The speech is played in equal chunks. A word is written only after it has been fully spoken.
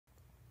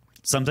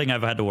something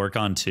I've had to work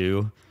on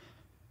too,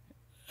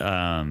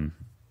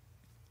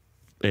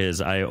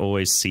 is I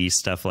always see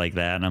stuff like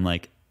that and I'm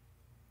like,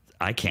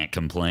 I can't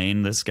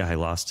complain. This guy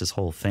lost his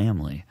whole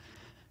family.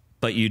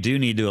 But you do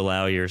need to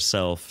allow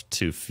yourself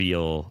to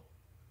feel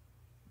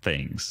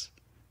things,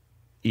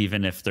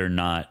 even if they're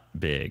not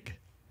big.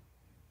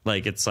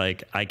 Like, it's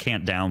like, I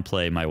can't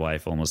downplay my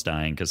wife almost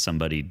dying because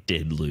somebody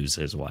did lose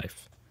his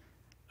wife.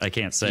 I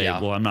can't say,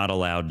 well, I'm not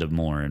allowed to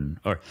mourn,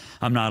 or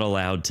I'm not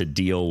allowed to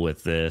deal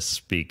with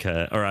this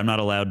because, or I'm not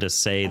allowed to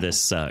say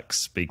this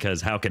sucks,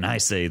 because how can I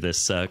say this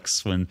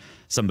sucks when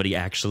somebody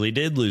actually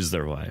did lose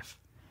their wife?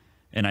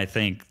 And I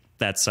think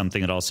that's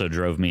something that also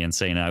drove me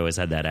insane. I always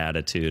had that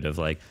attitude of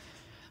like,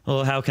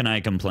 well, how can I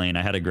complain?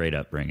 I had a great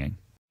upbringing.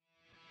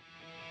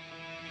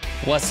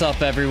 What's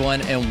up,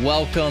 everyone, and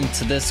welcome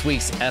to this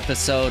week's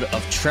episode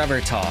of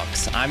Trevor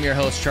Talks. I'm your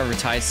host, Trevor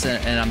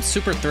Tyson, and I'm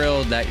super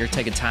thrilled that you're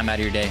taking time out of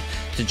your day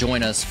to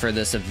join us for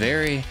this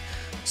very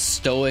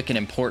stoic and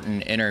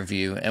important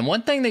interview. And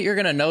one thing that you're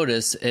going to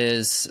notice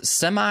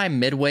is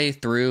midway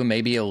through,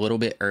 maybe a little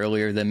bit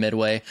earlier than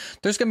midway,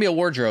 there's going to be a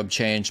wardrobe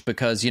change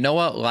because you know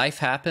what? Life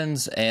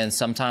happens, and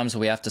sometimes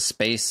we have to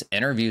space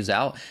interviews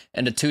out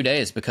into 2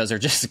 days because they're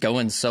just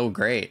going so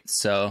great.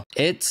 So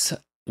it's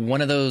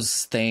one of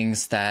those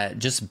things that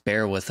just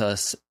bear with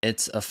us.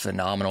 It's a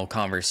phenomenal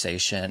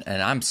conversation,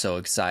 and I'm so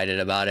excited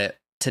about it.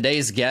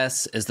 Today's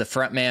guest is the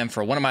frontman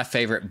for one of my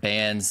favorite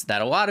bands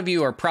that a lot of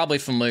you are probably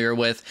familiar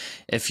with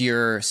if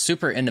you're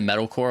super into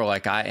metalcore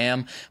like I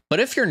am. But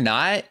if you're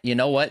not, you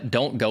know what?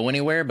 Don't go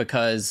anywhere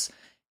because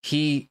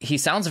he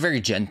sounds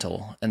very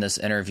gentle in this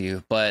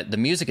interview, but the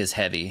music is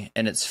heavy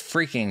and it's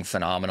freaking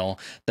phenomenal.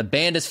 The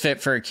band is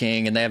fit for a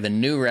king, and they have a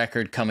new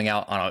record coming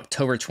out on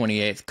October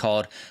 28th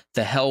called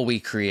The Hell We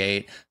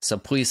Create. So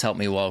please help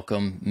me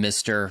welcome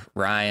Mr.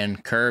 Ryan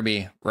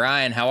Kirby.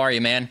 Ryan, how are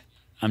you, man?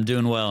 I'm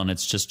doing well, and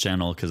it's just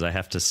gentle because I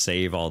have to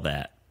save all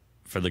that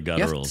for the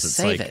gutturals. It's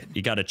like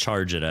you got to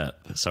charge it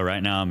up. So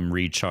right now I'm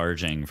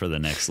recharging for the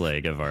next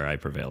leg of our I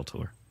Prevail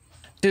tour.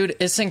 Dude,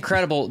 it's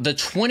incredible. The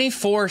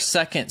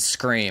 24-second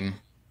scream,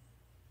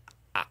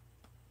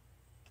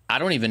 I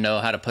don't even know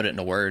how to put it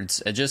into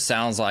words. It just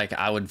sounds like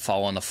I would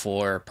fall on the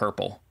floor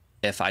purple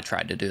if I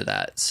tried to do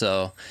that.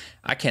 So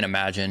I can't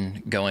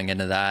imagine going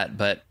into that.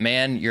 But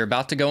man, you're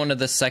about to go into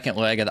the second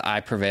leg of the I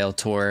Prevail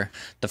tour.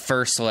 The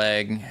first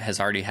leg has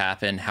already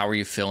happened. How are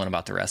you feeling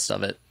about the rest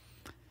of it?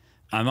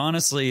 I'm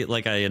honestly,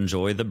 like, I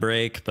enjoy the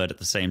break, but at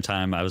the same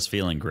time, I was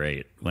feeling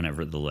great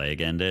whenever the leg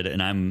ended.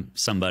 And I'm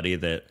somebody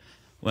that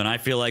when I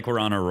feel like we're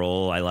on a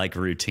roll, I like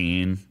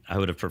routine. I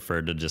would have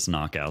preferred to just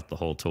knock out the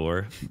whole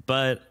tour.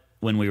 But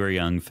when we were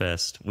Young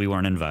Fest, we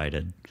weren't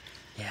invited.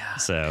 Yeah.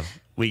 So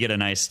we get a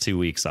nice 2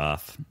 weeks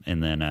off,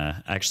 and then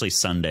actually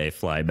Sunday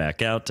fly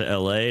back out to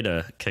LA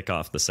to kick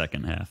off the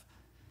second half.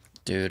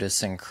 Dude,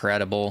 it's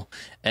incredible.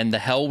 And The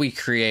Hell We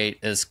Create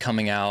is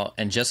coming out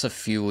in just a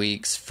few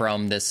weeks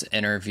from this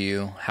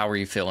interview. How are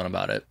you feeling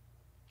about it?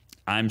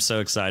 I'm so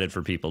excited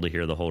for people to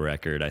hear the whole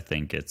record. I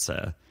think it's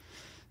a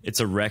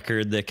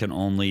record that can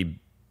only,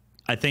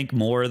 I think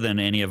more than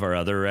any of our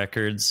other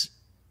records,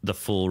 the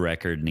full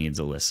record needs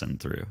a listen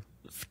through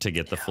to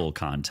get the full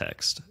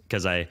context.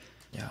 Because I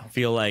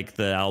feel like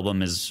the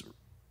album is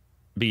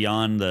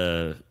beyond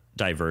the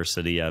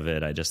diversity of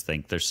it. I just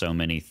think there's so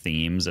many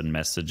themes and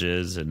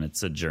messages, and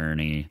it's a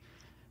journey.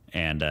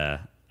 And I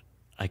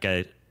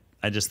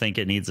just think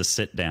it needs a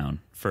sit down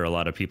for a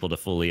lot of people to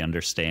fully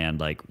understand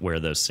like where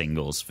those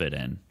singles fit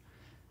in.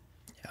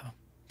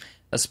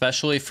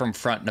 Especially from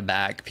front to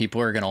back,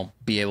 people are going to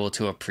be able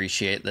to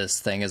appreciate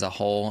this thing as a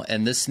whole.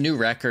 And this new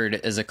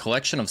record is a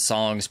collection of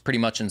songs pretty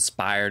much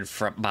inspired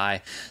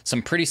by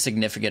some pretty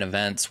significant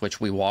events, which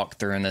we walk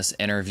through in this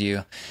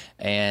interview.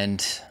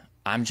 And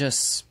I'm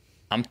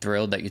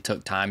thrilled that you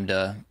took time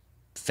to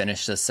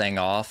finish this thing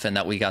off and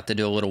that we got to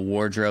do a little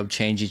wardrobe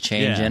change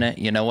in it.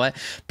 You know what?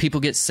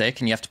 People get sick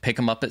and you have to pick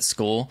them up at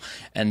school.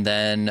 And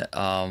then,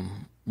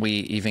 we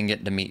even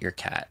get to meet your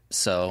cat.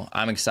 So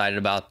I'm excited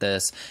about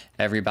this.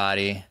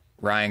 Everybody,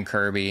 Ryan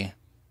Kirby,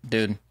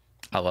 dude,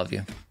 I love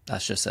you.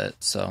 That's just it.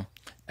 So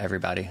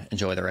everybody,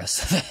 enjoy the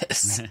rest of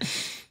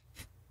this.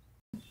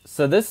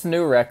 So this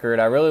new record,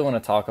 I really want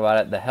to talk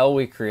about it, The Hell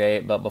We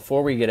Create. But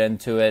before we get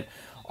into it,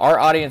 our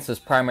audience is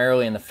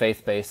primarily in the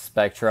faith-based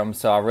spectrum.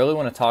 So I really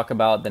want to talk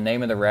about the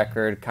name of the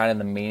record, kind of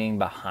the meaning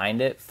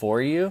behind it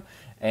for you,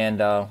 and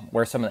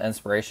where some of the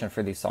inspiration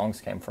for these songs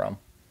came from.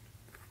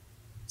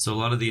 So a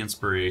lot of the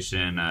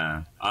inspiration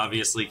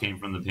obviously came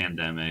from the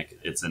pandemic.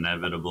 It's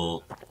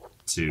inevitable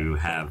to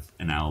have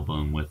an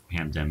album with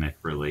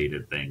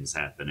pandemic-related things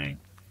happening.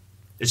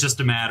 It's just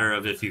a matter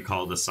of if you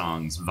call the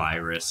songs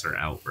Virus or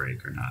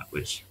Outbreak or not,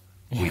 which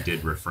we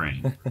did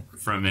refrain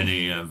from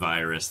any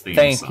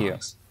virus-themed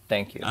songs.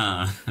 Thank you.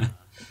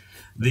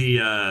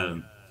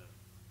 The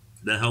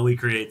Hell We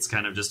Create's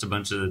kind of just a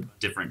bunch of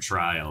different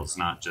trials,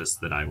 not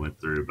just that I went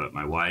through, but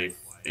my wife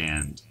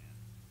and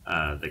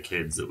the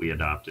kids that we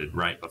adopted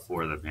right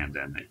before the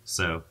pandemic.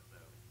 So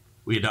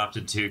we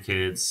adopted 2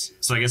 kids.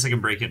 So I guess I can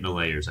break it into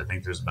layers. I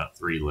think there's about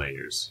 3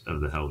 layers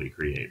of The Hell We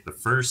Create. The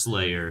first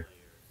layer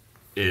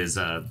is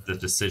the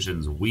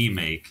decisions we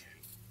make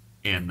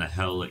and the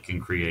hell it can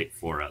create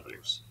for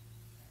others.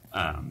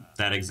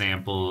 That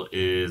example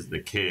is the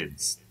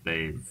kids.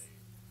 They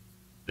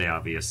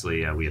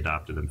obviously, we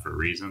adopted them for a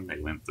reason. They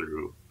went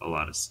through a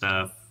lot of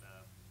stuff,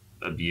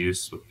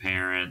 abuse with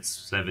parents,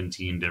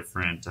 17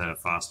 different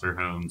foster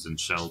homes and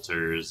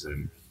shelters,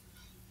 and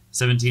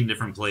 17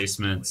 different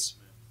placements,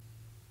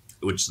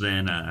 which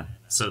then,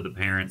 so the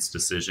parents'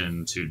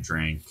 decision to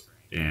drink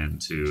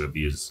and to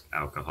abuse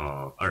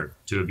alcohol, or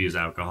to abuse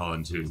alcohol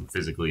and to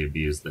physically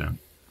abuse them,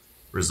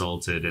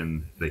 resulted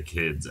in the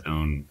kids'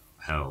 own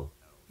hell,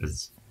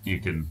 as you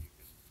can,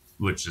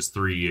 which is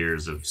 3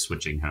 years of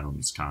switching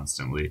homes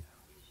constantly,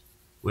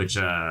 which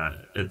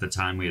at the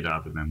time we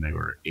adopted them, they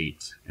were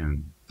 8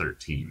 and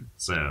 13.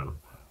 So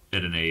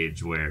at an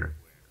age where,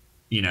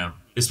 you know,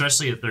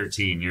 especially at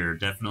 13, you're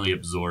definitely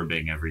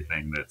absorbing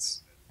everything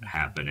that's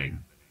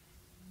happening.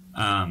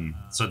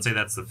 So I'd say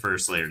that's the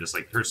first layer, just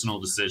like personal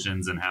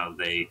decisions and how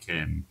they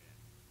can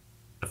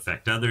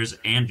affect others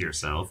and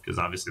yourself. Because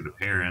obviously the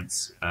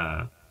parents,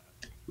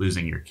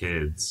 losing your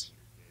kids,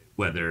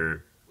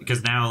 whether,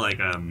 because now like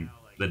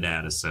the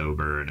dad is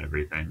sober and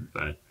everything,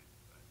 but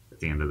at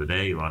the end of the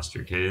day, you lost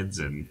your kids,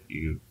 and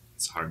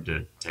it's hard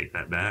to take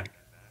that back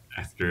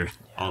after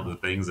all the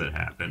things that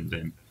happened,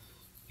 and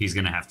he's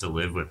going to have to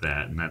live with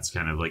that. And that's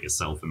kind of like a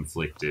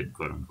self-inflicted,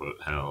 quote unquote,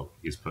 hell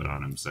he's put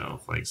on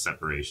himself, like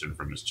separation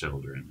from his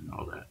children and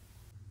all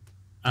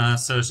that.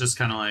 So it's just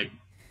kind of like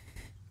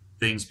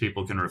things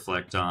people can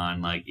reflect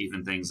on, like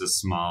even things as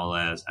small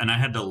as, and I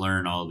had to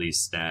learn all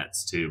these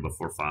stats too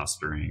before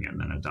fostering and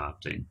then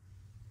adopting,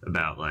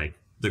 about like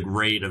the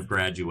rate of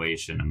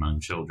graduation among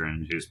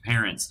children whose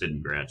parents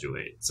didn't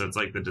graduate. So it's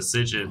like the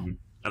decision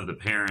of the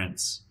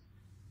parents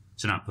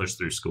to not push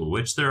through school,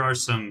 which there are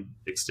some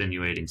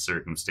extenuating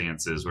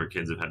circumstances where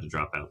kids have had to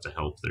drop out to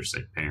help their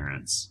sick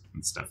parents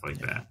and stuff like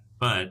that.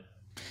 But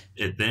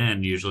it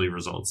then usually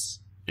results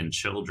in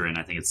children,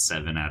 I think it's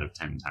 7 out of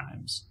 10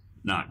 times,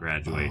 not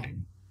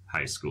graduating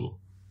high school.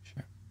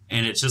 Sure.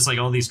 And it's just like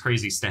all these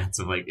crazy stats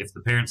of like, if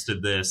the parents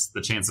did this,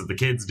 the chance of the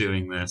kids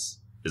doing this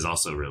is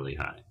also really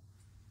high.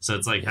 So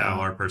it's like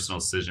how our personal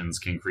decisions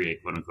can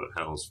create quote unquote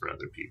hells for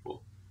other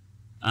people.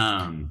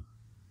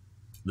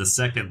 The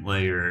second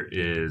layer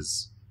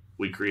is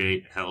we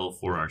create hell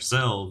for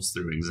ourselves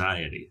through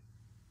anxiety.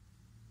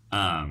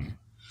 And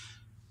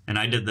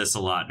I did this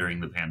a lot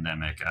during the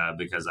pandemic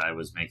because I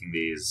was making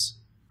these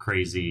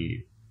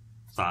crazy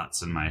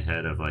thoughts in my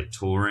head of like,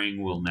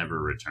 touring will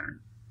never return.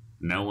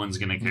 No one's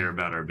going to care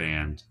about our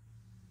band.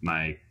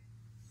 My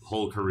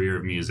whole career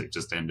of music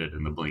just ended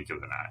in the blink of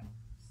an eye.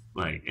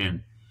 Like,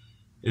 and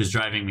it was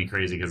driving me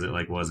crazy because it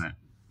like wasn't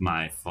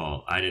my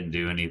fault. I didn't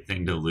do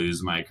anything to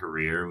lose my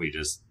career. We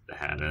just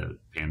had a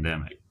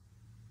pandemic,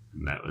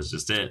 and that was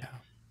just it. Yeah.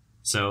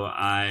 So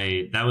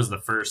that was the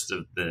first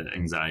of the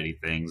anxiety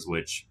things,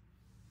 which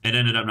it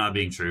ended up not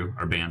being true.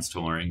 Our band's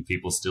touring.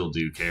 People still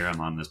do care.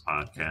 I'm on this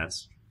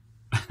podcast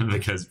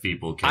because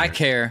people care. I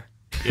care.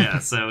 Yeah.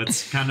 So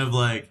it's kind of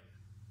like,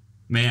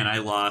 man, I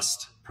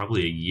lost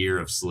probably a year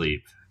of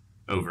sleep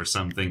over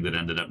something that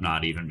ended up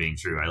not even being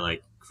true. I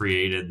like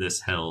created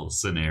this hell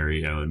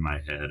scenario in my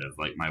head of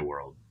like my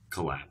world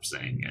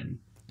collapsing.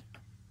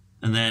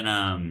 And then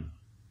on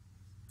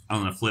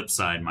the flip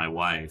side, my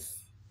wife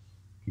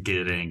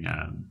getting,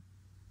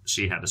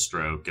 she had a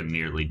stroke and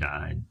nearly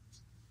died.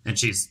 And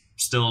she's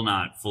still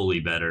not fully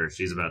better.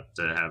 She's about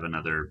to have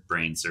another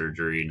brain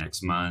surgery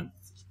next month,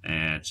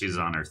 and she's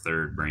on her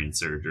 3rd brain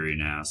surgery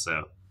now.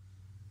 So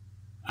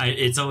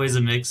it's always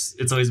a mix.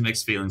 It's always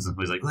mixed feelings. And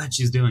always like, glad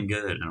she's doing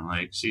good. And I'm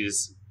like,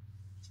 she's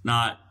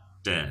not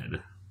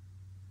dead.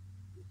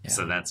 Yeah.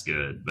 So that's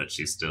good, but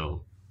she's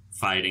still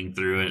fighting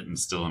through it and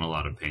still in a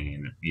lot of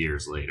pain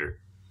years later.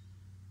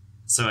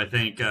 So I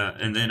think,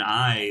 and then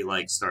I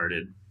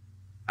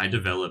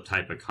developed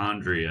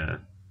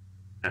hypochondria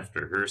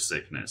after her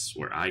sickness,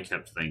 where I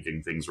kept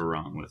thinking things were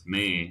wrong with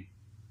me.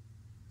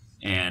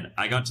 And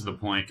I got to the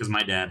point, because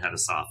my dad had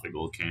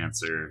esophageal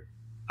cancer.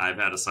 I've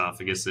had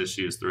esophagus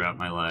issues throughout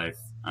my life.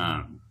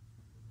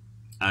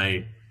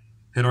 I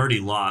had already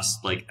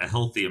lost like a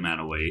healthy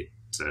amount of weight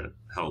to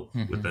help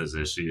with those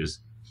issues.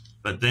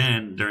 But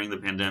then during the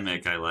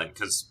pandemic,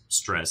 because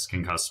stress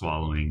can cause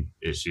swallowing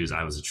issues,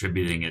 I was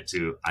attributing it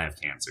to, I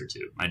have cancer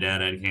too. My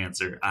dad had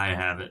cancer. I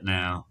have it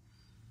now.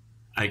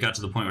 I got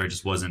to the point where I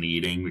just wasn't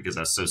eating because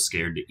I was so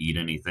scared to eat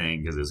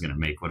anything because it was going to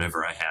make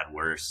whatever I had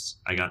worse.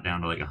 I got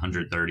down to like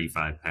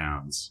 135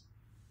 pounds,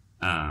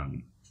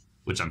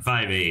 which I'm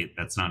 5'8".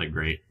 That's not a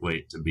great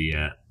weight to be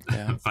at.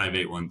 Yeah.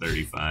 5'8",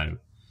 135.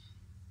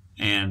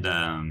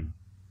 And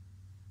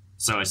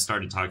so I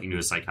started talking to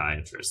a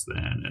psychiatrist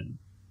then, and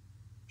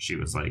she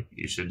was like,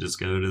 you should just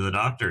go to the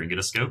doctor and get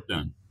a scope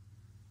done.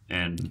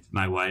 And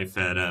my wife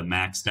had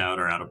maxed out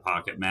our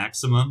out-of-pocket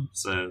maximum.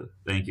 So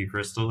thank you,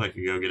 Crystal. I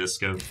could go get a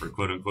scope for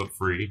quote-unquote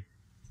free.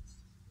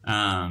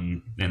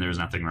 And there was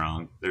nothing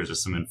wrong. There was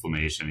just some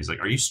inflammation. He's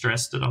like, are you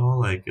stressed at all?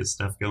 Like, is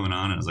stuff going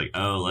on? And I was like,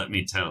 oh, let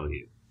me tell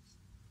you.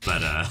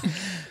 But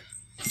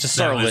just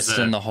start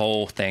listing the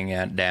whole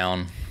thing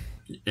down.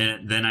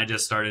 And then I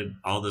just started,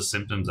 all the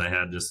symptoms I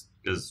had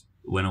just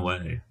went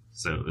away.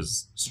 So it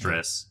was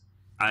stress.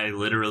 I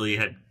literally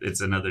had,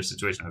 it's another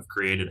situation. I've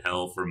created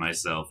hell for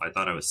myself. I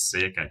thought I was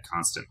sick. I had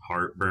constant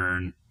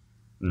heartburn,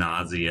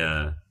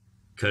 nausea,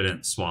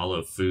 couldn't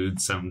swallow food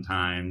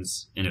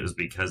sometimes. And it was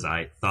because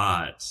I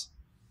thought,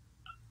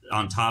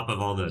 on top of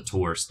all the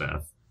tour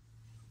stuff,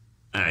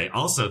 I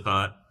also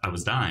thought I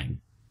was dying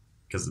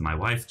because my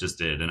wife just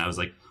did. And I was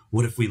like,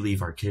 what if we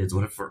leave our kids?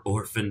 What if we're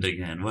orphaned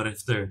again? What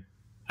if they're,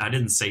 I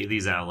didn't say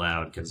these out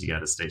loud because you got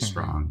to stay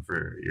strong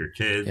for your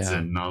kids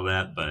and all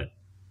that. But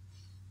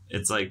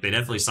it's like, they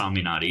definitely saw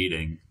me not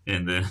eating.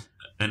 And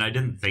I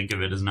didn't think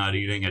of it as not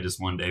eating. I just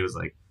one day was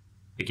like,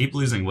 I keep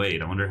losing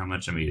weight. I wonder how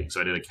much I'm eating.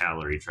 So I did a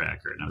calorie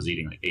tracker and I was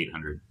eating like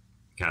 800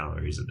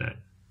 calories a day.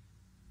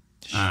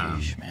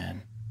 Sheesh,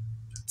 man.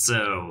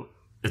 So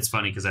it's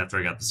funny because after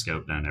I got the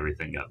scope done,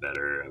 everything got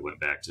better. I went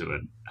back to a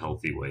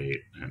healthy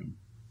weight and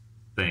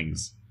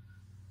things.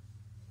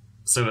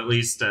 So at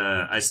least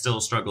I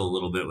still struggle a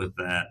little bit with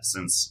that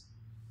since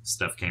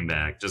stuff came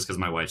back, just because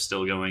my wife's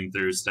still going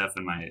through stuff.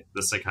 And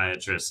the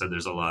psychiatrist said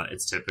there's a lot.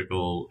 It's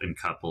typical in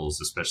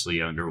couples, especially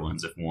younger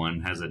ones, if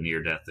one has a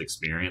near-death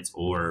experience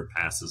or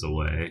passes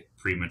away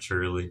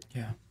prematurely,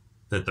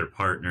 that their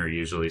partner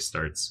usually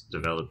starts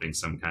developing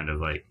some kind of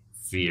like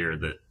fear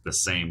that the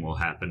same will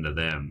happen to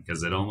them,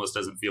 because it almost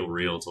doesn't feel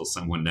real till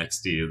someone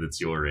next to you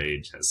that's your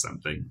age has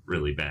something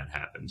really bad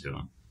happen to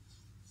them.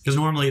 Because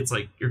normally it's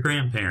like your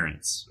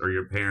grandparents or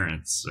your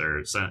parents, or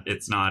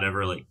it's not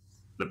ever like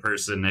the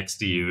person next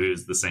to you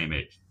who's the same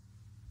age.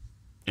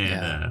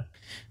 And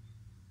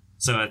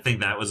so I think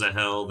that was a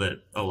hell that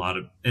a lot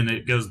of, and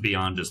it goes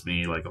beyond just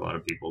me, like a lot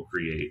of people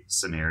create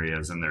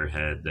scenarios in their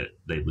head that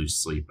they lose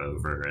sleep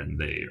over and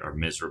they are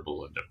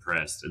miserable and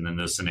depressed, and then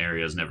those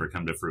scenarios never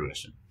come to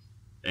fruition.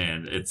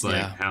 And it's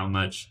like, how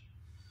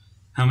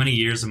many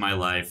years of my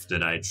life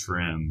did I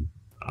trim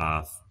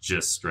off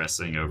just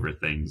stressing over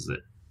things that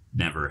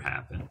never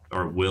happen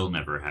or will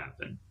never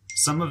happen?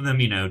 Some of them,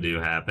 do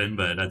happen,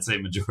 but I'd say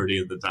majority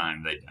of the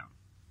time they don't.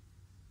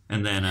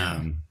 And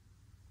then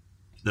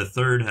the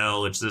third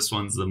hell, which this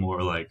one's the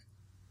more like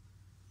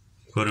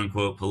quote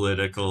unquote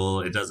political,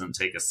 it doesn't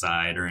take a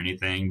side or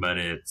anything, but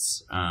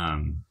it's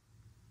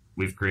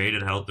we've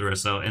created hell through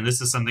ourselves. And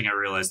this is something I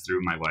realized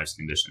through my wife's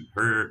condition.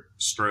 Her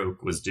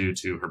stroke was due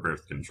to her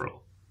birth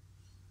control.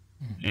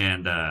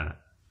 And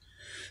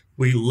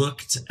we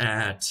looked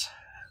at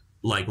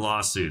like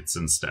lawsuits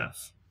and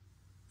stuff.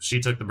 She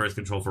took the birth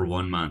control for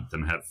 1 month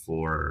and had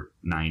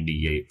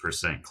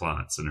 98%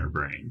 clots in her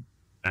brain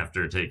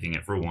after taking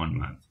it for 1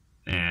 month.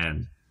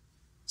 And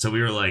so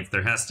we were like,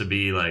 there has to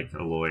be like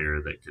a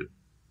lawyer that could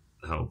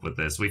help with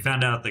this. We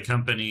found out the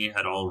company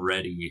had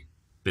already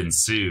been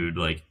sued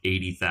like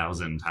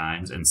 80,000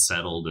 times and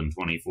settled in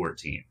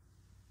 2014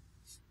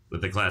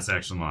 with a class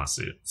action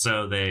lawsuit.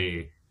 So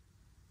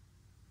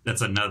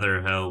that's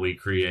another hell we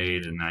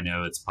create. And I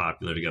know it's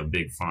popular to go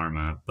big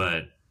pharma,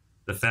 but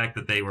the fact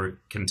that they were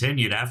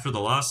continued after the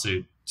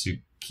lawsuit to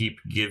keep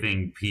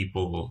giving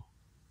people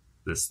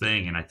this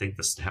thing. And I think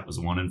the stat was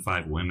 1 in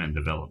 5 women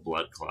develop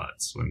blood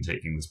clots when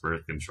taking this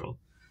birth control.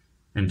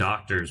 And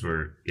doctors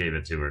gave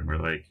it to her and were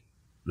like,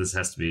 this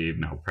has to be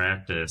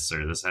malpractice,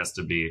 or this has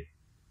to be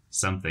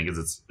something, because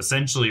it's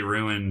essentially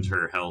ruined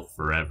her health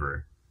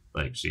forever.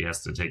 Like, she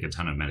has to take a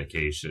ton of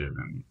medication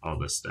and all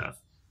this stuff.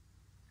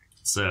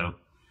 So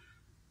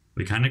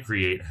we kind of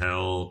create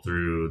hell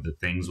through the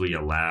things we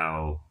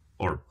allow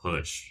or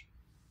push.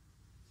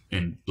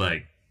 And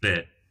like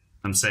that,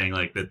 I'm saying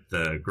like that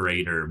the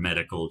greater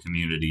medical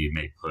community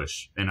may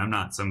push. And I'm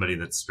not somebody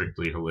that's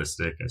strictly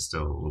holistic. I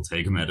still will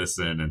take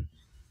medicine, and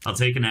I'll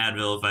take an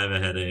Advil if I have a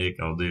headache.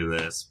 I'll do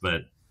this.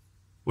 But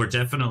we're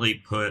definitely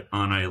put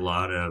on a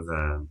lot of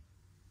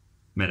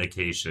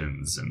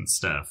medications and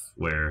stuff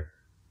where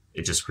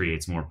it just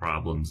creates more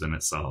problems than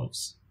it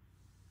solves.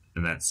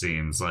 And that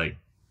seems like,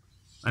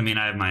 I mean,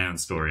 I have my own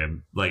story.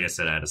 Like I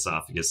said, I had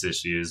esophagus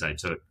issues. I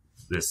took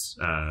this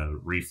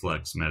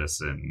reflux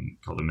medicine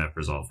called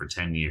omeprazole for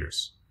 10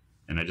 years.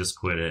 And I just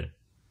quit it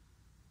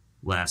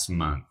last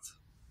month.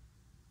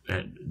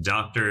 That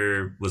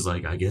doctor was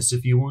like, I guess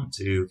if you want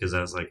to, because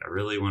I was like, I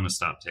really want to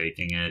stop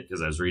taking it,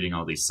 because I was reading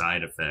all these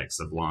side effects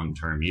of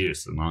long-term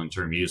use, and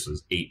long-term use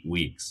was 8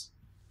 weeks,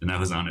 and I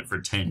was on it for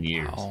 10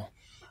 years. Wow.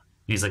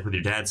 He's like, with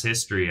your dad's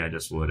history, I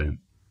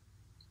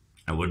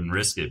wouldn't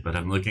risk it. But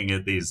I'm looking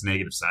at these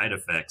negative side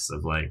effects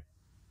of like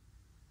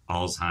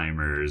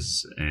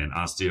Alzheimer's and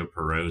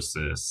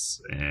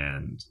osteoporosis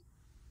and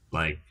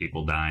like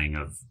people dying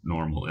of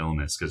normal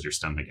illness because your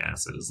stomach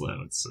acid is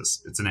low.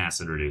 It's an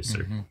acid reducer.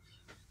 Mm-hmm.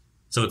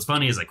 So it's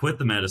funny, is I quit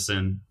the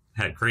medicine,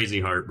 had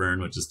crazy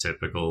heartburn, which is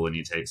typical when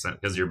you take some,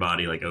 because your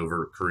body like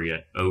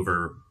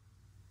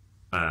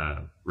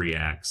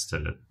reacts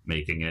to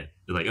making it,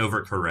 like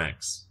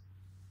overcorrects.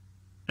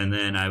 And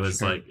then I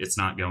was like, it's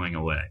not going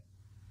away.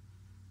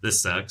 This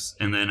sucks.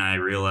 And then I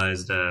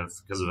realized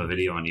because of a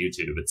video on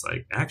YouTube, it's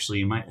like, actually,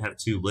 you might have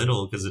too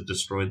little because it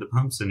destroyed the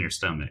pumps in your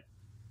stomach.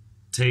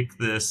 Take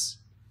this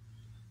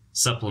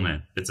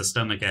supplement. It's a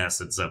stomach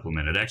acid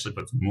supplement. It actually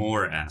puts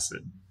more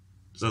acid.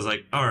 So I was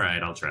like, all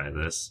right, I'll try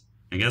this.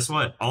 And guess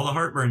what? All the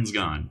heartburn's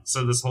gone.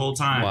 So this whole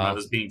time I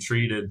was being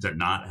treated to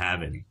not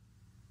have any.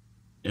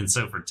 And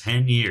so for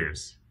 10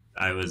 years,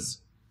 I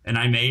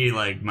may,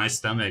 like, my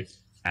stomach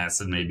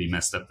acid may be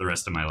messed up the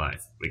rest of my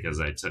life because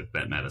I took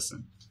that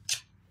medicine.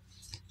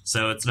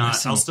 So it's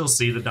not, I'll still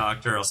see the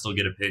doctor. I'll still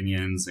get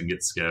opinions and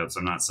get scopes.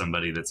 I'm not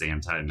somebody that's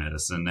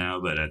anti-medicine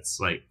now, but it's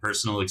like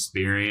personal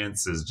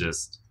experience is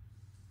just,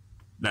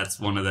 that's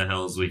one of the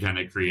hells we kind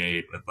of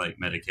create with like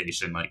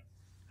medication. Like,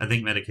 I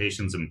think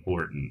medication's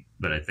important,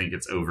 but I think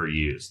it's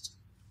overused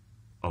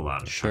a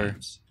lot of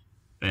times.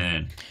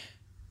 And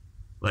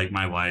like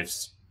my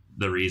wife's,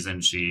 the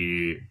reason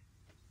she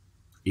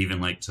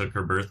even like took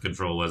her birth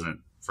control wasn't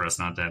for us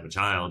not to have a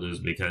child, is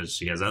because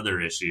she has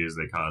other issues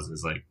that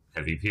causes like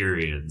heavy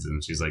periods.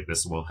 And she's like,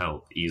 this will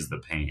help ease the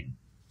pain.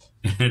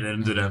 It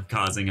ended up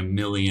causing a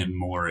million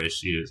more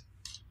issues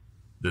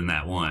than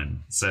that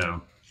one.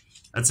 So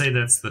I'd say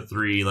that's the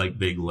three like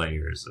big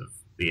layers of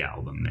the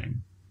album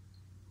name.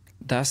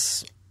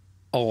 That's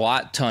a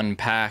lot to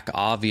unpack,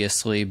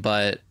 obviously,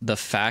 but the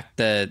fact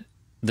that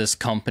this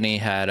company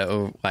had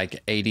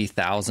like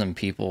 80,000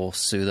 people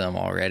sue them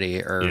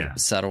already or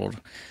settled,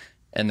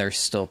 and they're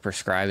still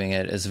prescribing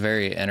it is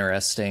very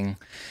interesting.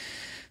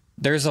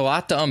 There's a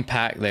lot to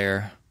unpack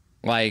there.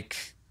 Like,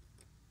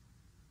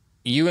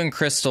 you and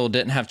Crystal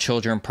didn't have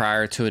children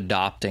prior to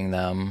adopting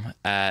them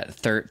at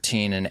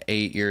 13 and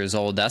 8 years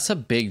old. That's a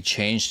big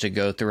change to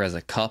go through as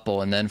a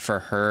couple. And then for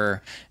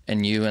her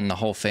and you and the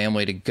whole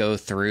family to go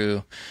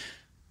through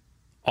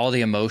all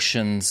the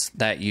emotions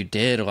that you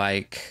did,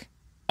 like,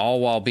 all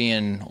while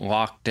being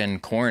locked in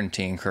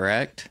quarantine,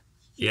 correct?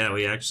 Yeah,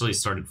 we actually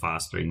started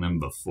fostering them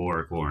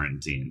before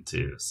quarantine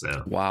too.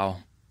 So wow.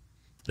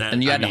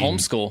 And you had to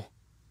homeschool.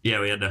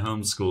 Yeah, we had to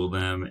homeschool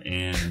them,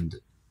 and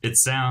it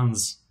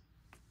sounds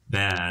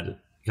bad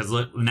because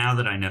now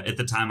that I know, at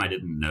the time I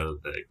didn't know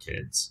the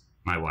kids.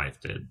 My wife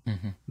did.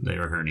 Mm-hmm. They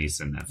were her niece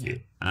and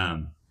nephew.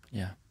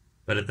 Yeah.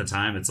 But at the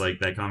time, it's like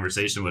that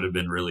conversation would have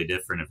been really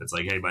different if it's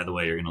like, hey, by the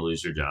way, you're going to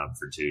lose your job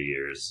for 2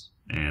 years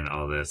and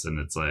all this. And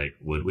it's like,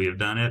 would we have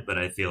done it? But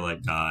I feel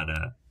like God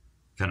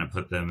kind of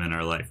put them in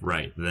our life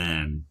right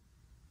then,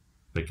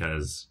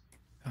 because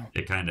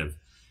it kind of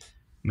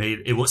made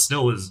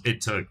it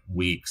it took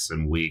weeks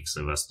and weeks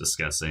of us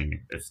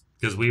discussing,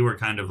 because we were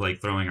kind of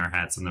like throwing our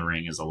hats in the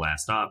ring as a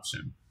last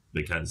option,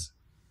 because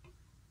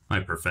my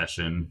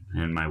profession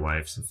and my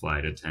wife's a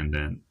flight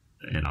attendant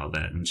and all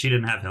that, and she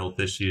didn't have health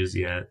issues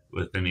yet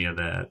with any of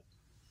that.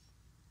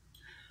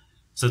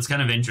 So it's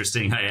kind of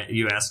interesting.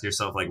 You ask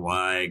yourself, like,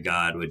 why,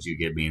 God, would you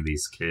give me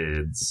these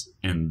kids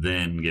and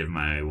then give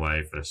my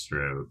wife a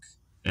stroke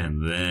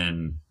and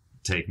then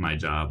take my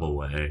job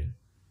away?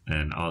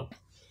 And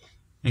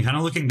kind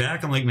of looking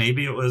back, I'm like,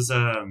 maybe it was,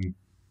 I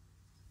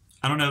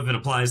don't know if it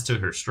applies to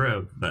her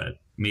stroke, but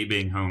me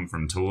being home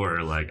from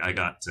tour, like, I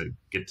got to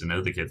get to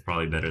know the kids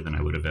probably better than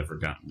I would have ever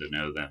gotten to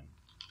know them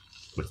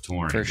with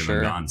touring, because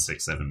I'm gone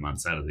 6-7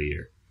 months out of the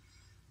year.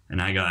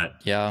 And I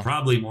got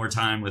probably more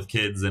time with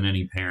kids than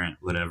any parent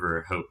would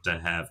ever hope to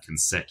have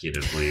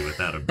consecutively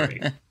without a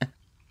break.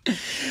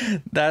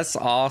 That's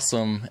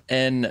awesome.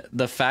 And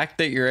the fact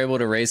that you're able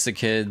to raise the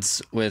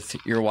kids with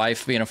your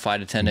wife being a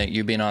flight attendant,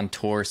 you being on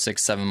tour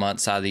 6-7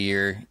 months out of the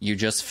year, you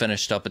just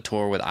finished up a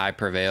tour with I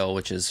Prevail,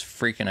 which is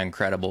freaking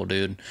incredible,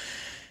 dude.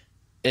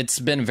 It's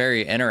been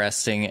very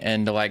interesting.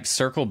 And to like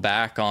circle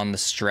back on the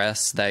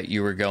stress that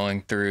you were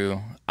going through,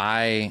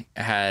 I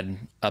had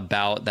a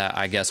bout that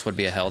I guess would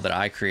be a hell that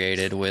I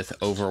created with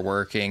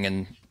overworking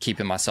and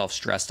keeping myself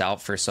stressed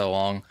out for so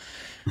long.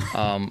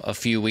 A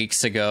few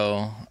weeks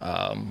ago,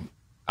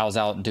 I was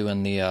out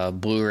doing the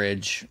Blue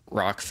Ridge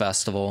Rock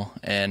Festival,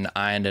 and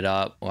I ended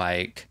up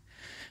like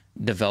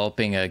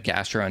developing a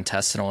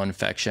gastrointestinal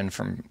infection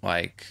from,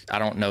 like, I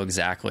don't know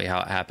exactly how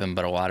it happened,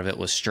 but a lot of it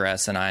was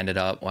stress. And I ended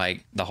up,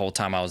 like, the whole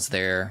time I was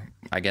there,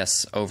 I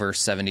guess over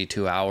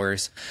 72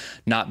 hours,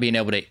 not being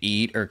able to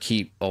eat or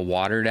keep a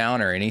water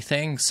down or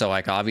anything. So,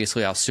 like,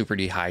 obviously I was super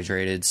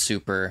dehydrated,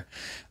 super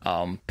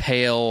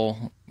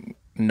pale,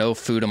 no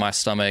food in my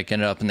stomach,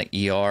 ended up in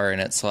the ER.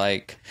 And it's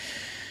like,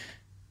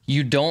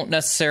 you don't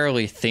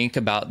necessarily think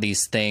about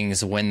these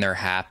things when they're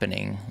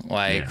happening.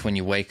 Like when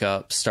you wake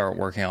up, start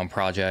working on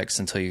projects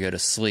until you go to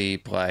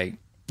sleep, like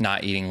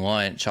not eating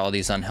lunch, all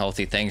these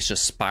unhealthy things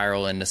just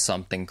spiral into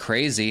something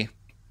crazy.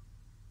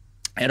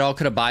 It all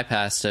could have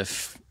bypassed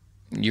if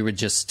you would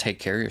just take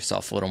care of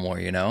yourself a little more,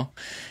 you know?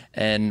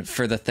 And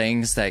for the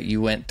things that you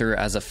went through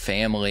as a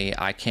family,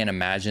 I can't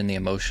imagine the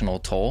emotional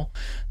toll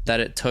that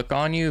it took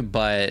on you.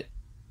 But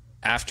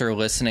after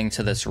listening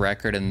to this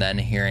record and then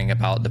hearing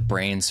about the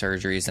brain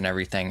surgeries and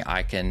everything,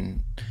 I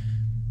can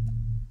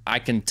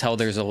tell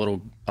there's a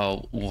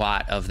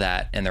lot of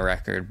that in the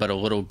record, but a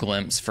little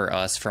glimpse for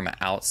us from an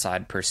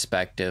outside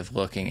perspective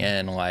looking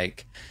in,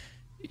 like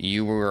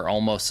you were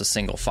almost a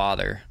single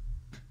father.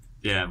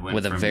 Yeah,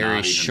 with a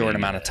very short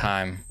amount of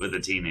time. With a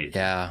teenager.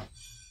 Yeah.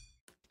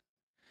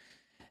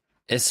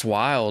 It's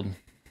wild.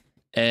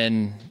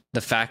 And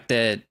the fact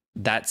that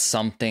that's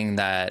something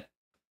that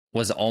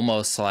was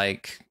almost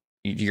like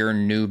your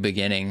new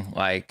beginning,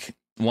 like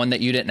one that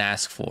you didn't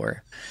ask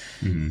for,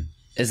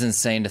 is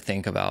insane to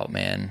think about,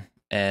 man.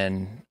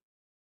 And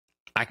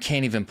I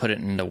can't even put it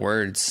into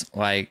words.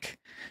 Like,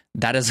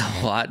 that is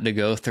a lot to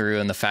go through.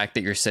 And the fact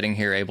that you're sitting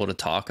here able to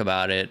talk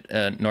about it,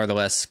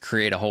 nonetheless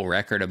create a whole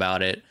record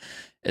about it,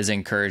 is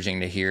encouraging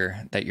to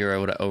hear that you're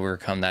able to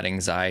overcome that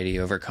anxiety,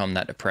 overcome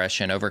that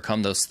depression,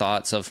 overcome those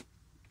thoughts of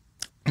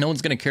no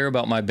one's going to care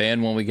about my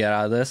band when we get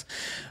out of this.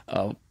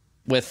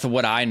 With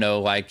what I know,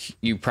 like,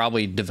 you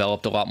probably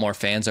developed a lot more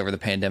fans over the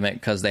pandemic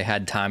because they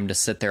had time to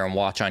sit there and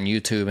watch on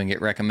YouTube and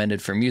get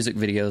recommended for music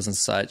videos and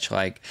such.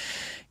 Like,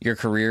 your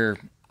career,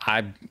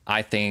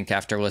 I think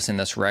after listening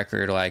to this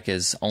record, like,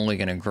 is only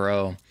going to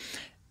grow.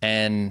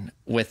 And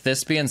with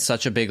this being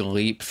such a big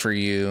leap for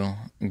you,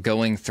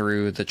 going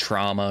through the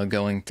trauma,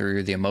 going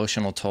through the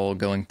emotional toll,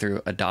 going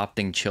through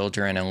adopting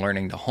children and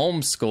learning to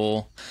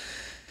homeschool,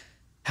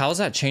 how has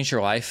that changed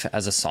your life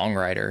as a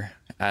songwriter,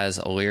 as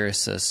a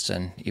lyricist,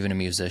 and even a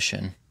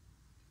musician?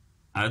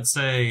 I'd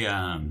say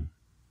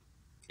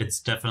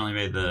it's definitely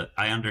made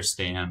I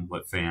understand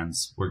what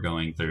fans were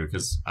going through,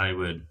 because I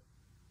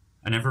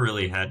never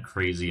really had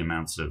crazy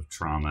amounts of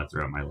trauma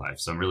throughout my life.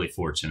 So I'm really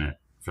fortunate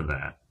for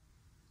that.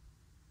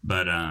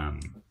 But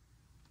and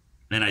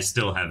I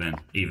still haven't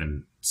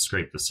even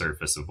scraped the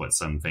surface of what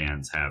some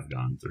fans have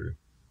gone through.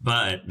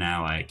 But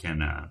now I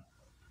can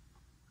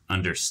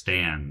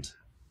understand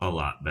a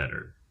lot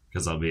better,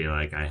 because I'll be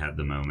like, I had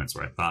the moments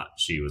where I thought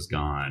she was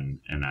gone,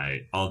 and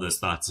all those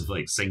thoughts of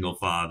like single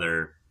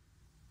father,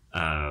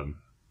 a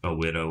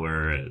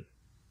widower at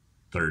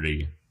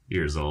 30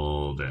 years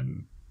old,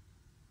 and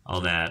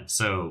all that.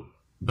 So,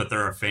 but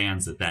there are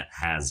fans that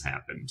has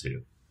happened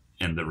to,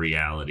 and the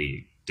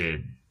reality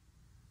did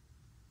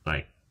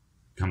like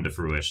come to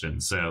fruition.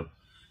 So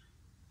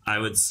I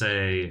would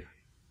say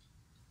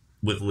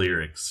with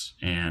lyrics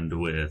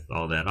and with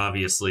all that,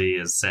 obviously,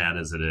 as sad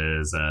as it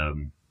is,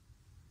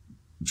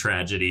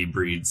 tragedy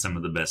breeds some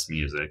of the best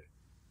music.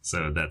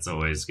 So that's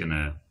always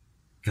gonna,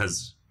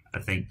 because I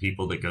think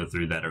people that go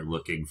through that are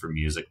looking for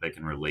music they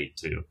can relate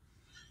to.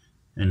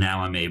 And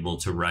now I'm able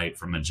to write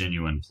from a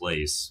genuine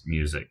place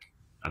music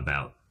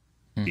about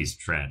these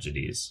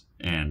tragedies,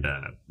 and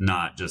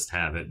not just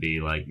have it be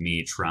like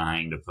me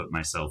trying to put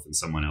myself in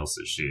someone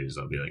else's shoes.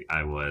 I'll be like,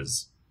 I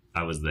was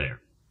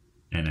there,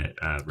 and it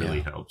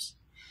really helps.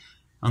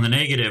 On the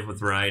negative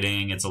with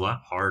writing, it's a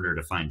lot harder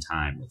to find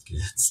time with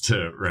kids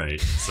to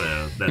write.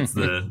 So that's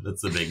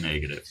the big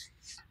negative.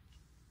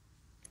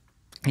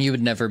 You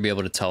would never be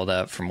able to tell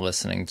that from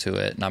listening to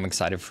it, and I'm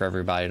excited for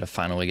everybody to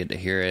finally get to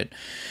hear it.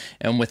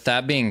 And with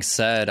that being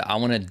said, I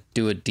want to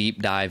do a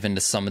deep dive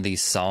into some of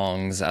these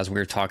songs, as we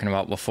were talking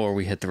about before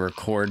we hit the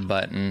record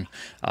button.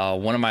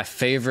 One of my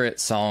favorite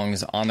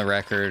songs on the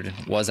record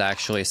is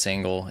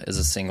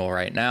a single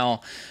right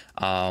now.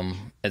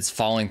 It's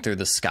Falling Through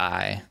the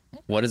Sky.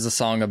 What is the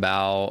song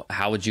about?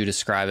 How would you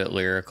describe it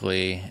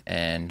lyrically?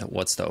 And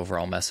what's the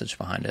overall message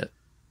behind it?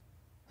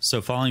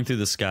 So Falling Through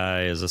the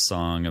Sky is a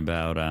song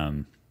about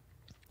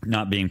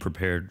not being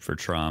prepared for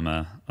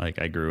trauma. Like,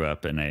 I grew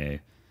up in a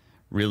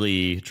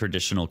really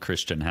traditional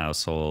Christian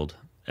household.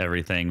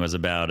 Everything was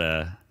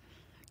about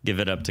give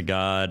it up to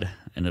God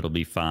and it'll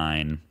be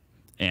fine.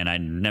 And I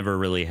never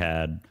really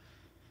had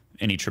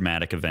any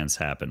traumatic events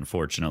happen,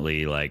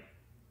 fortunately. Like,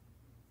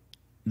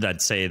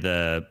 I'd say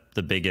the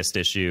biggest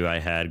issue I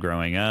had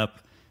growing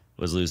up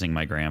was losing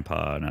my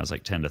grandpa, and I was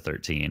like 10 to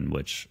 13,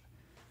 which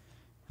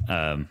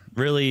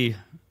really,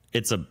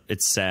 it's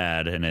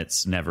sad, and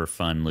it's never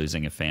fun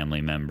losing a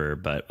family member,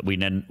 but we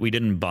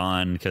didn't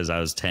bond because I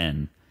was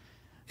 10,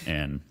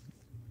 and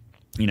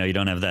you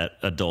don't have that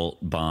adult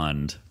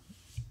bond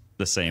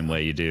the same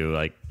way you do.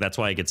 Like, that's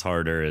why it gets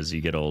harder as you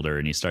get older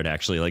and you start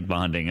actually like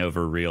bonding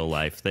over real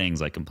life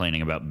things, like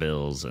complaining about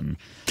bills and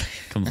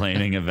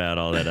complaining about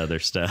all that other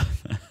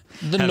stuff.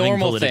 The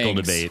normal political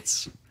things.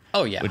 Debates.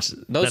 Oh yeah,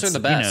 those are the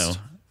best.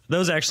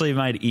 Those actually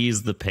might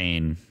ease the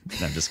pain.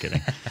 No, I'm just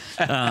kidding.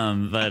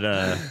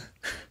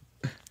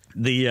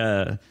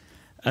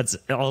 That's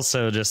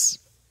also just,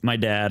 my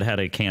dad had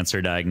a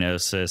cancer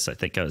diagnosis. I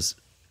think I was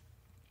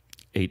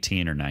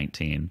 18 or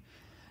 19,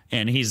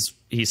 and he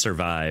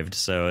survived.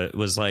 So it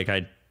was like,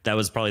 that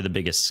was probably the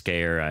biggest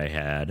scare I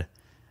had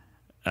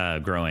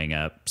growing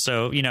up.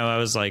 So, I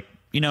was like,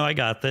 I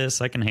got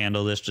this, I can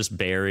handle this. Just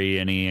bury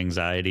any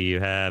anxiety you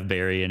have,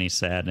 bury any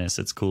sadness.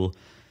 It's cool.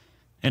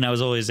 And I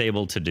was always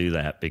able to do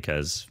that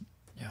because,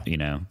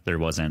 there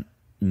wasn't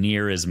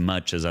near as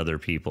much as other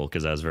people,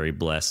 because I was very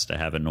blessed to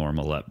have a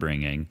normal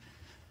upbringing,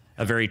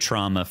 a very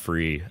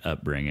trauma-free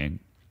upbringing.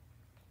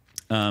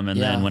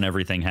 Then when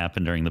everything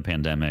happened during the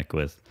pandemic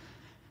with,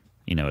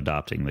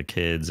 adopting the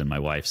kids and my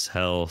wife's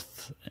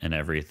health and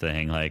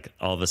everything, like,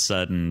 all of a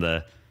sudden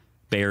the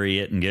bury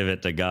it and give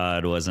it to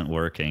God wasn't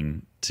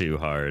working too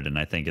hard. And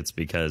I think it's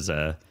because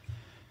at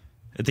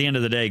the end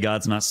of the day,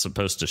 God's not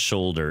supposed to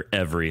shoulder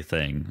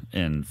everything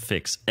and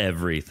fix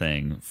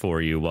everything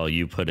for you while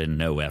you put in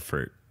no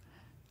effort.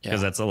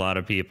 Because that's a lot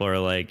of people are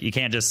like, you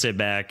can't just sit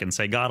back and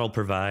say, God will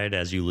provide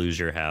as you lose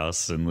your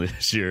house and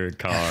lose your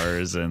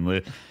cars.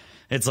 And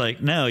it's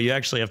like, no, you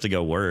actually have to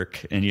go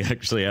work and you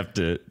actually have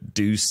to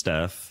do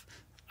stuff.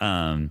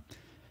 And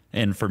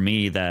for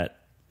me, that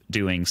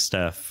doing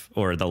stuff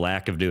or the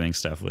lack of doing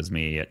stuff was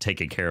me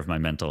taking care of my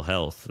mental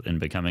health and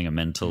becoming a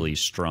mentally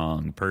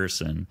strong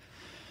person.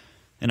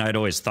 And I'd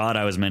always thought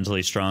I was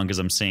mentally strong because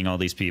I'm seeing all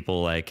these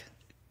people like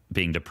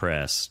being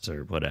depressed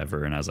or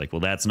whatever. And I was like, well,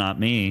 that's not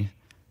me.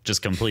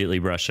 Just completely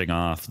brushing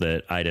off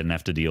that I didn't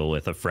have to deal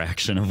with a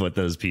fraction of what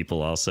those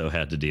people also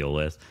had to deal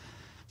with.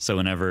 So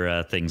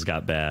whenever things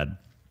got bad,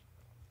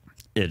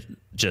 it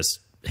just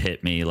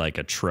hit me like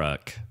a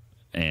truck.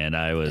 And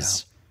I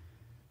was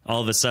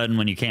all of a sudden,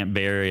 when you can't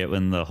bury it,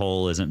 when the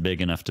hole isn't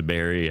big enough to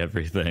bury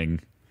everything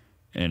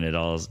and it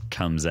all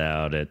comes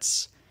out,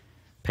 it's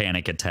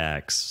panic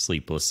attacks,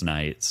 sleepless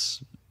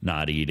nights,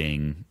 not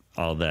eating,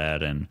 all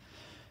that, and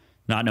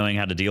not knowing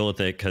how to deal with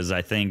it. Because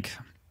I think,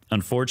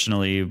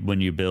 unfortunately, when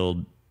you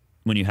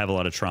have a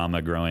lot of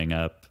trauma growing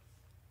up,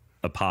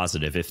 a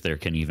positive, if there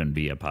can even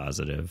be a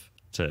positive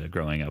to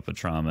growing up with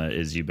trauma,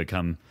 is you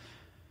become,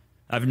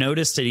 I've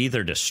noticed it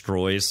either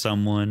destroys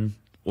someone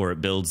or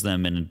it builds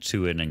them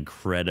into an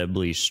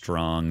incredibly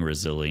strong,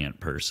 resilient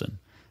person.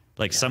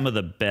 Like some of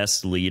the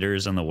best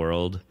leaders in the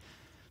world,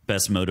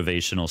 best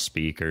motivational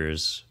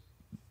speakers,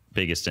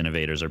 biggest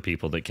innovators are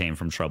people that came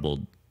from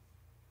troubled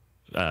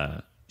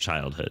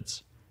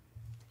childhoods.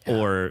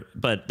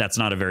 But that's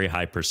not a very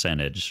high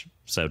percentage.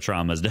 So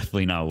trauma is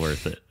definitely not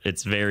worth it.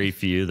 It's very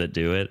few that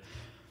do it.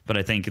 But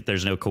I think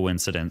there's no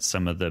coincidence.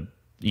 Some of the,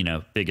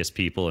 biggest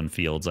people in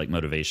fields like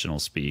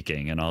motivational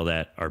speaking and all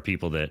that are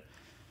people that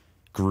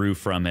grew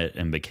from it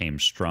and became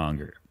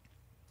stronger.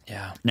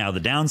 Yeah. Now,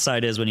 the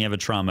downside is when you have a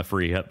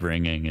trauma-free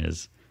upbringing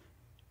is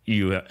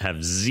you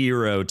have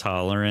zero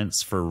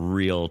tolerance for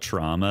real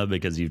trauma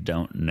because you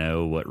don't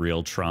know what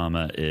real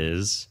trauma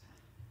is.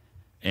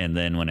 And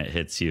then when it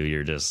hits you,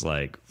 you're just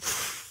like,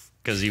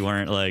 because you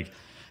weren't like,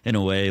 in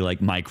a way, like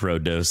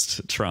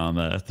microdosed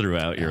trauma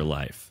throughout your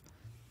life.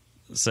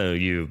 So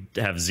you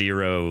have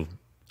zero,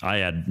 I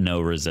had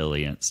no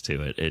resilience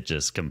to it. It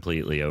just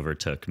completely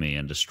overtook me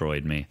and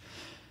destroyed me.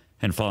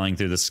 And Falling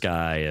Through the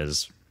Sky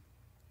is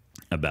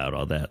about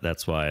all that.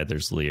 That's why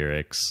there's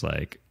lyrics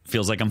like,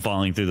 feels like I'm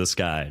falling through the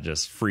sky,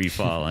 just free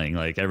falling,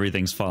 like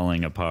everything's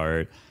falling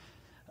apart.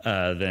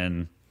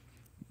 Then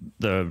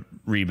the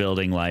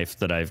rebuilding life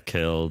that I've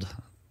killed,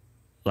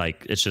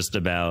 like it's just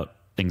about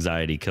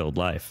anxiety killed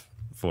life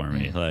for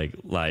me. Like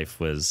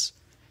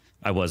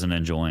I wasn't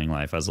enjoying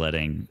life. I was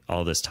letting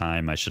all this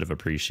time I should have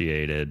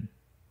appreciated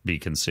be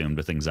consumed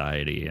with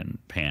anxiety and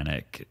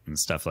panic and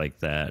stuff like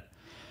that.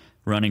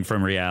 Running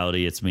from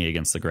reality, it's me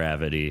against the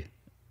gravity,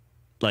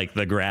 like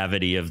the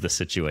gravity of the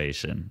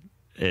situation.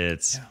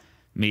 It's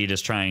me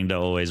just trying to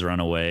always run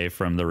away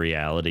from the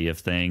reality of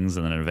things,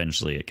 and then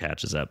eventually it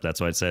catches up.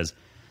 That's why it says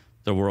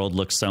the world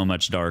looks so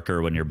much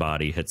darker when your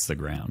body hits the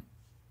ground.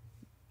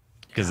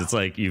 Because it's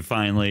like you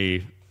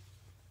finally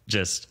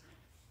just,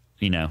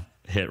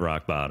 hit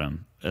rock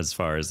bottom as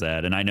far as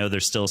that. And I know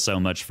there's still so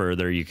much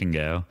further you can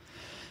go.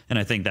 And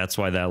I think that's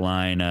why that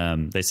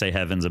line, they say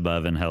heaven's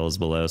above and hell is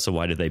below. So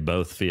why do they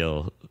both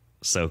feel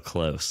so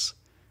close?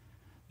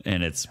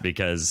 And it's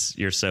because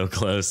you're so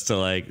close to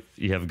like,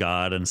 you have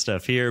God and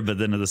stuff here, but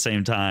then at the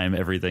same time,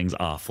 everything's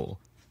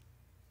awful.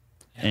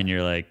 And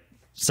you're like,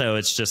 so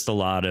it's just a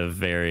lot of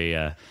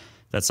that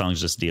song's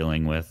just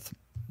dealing with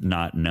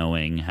not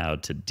knowing how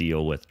to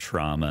deal with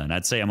trauma. And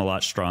I'd say I'm a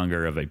lot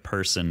stronger of a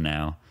person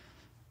now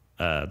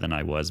than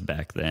I was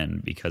back then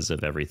because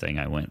of everything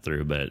I went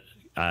through. But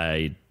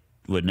I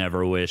would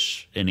never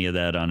wish any of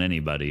that on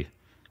anybody.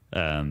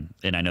 And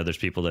I know there's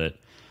people that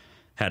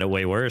had it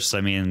way worse.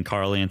 I mean,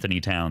 Karl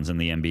Anthony Towns in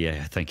the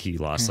NBA, I think he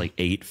lost like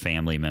 8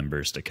 family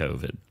members to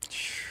COVID.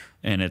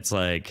 And it's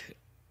like,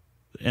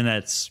 and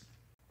that's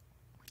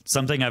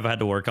something I've had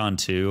to work on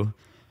too.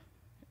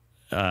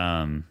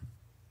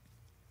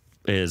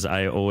 Is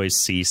I always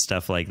see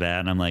stuff like that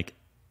and I'm like,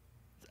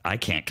 I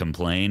can't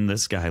complain.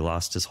 This guy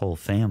lost his whole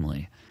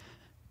family.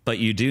 But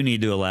you do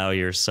need to allow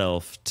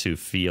yourself to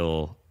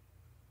feel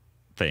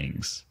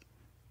things,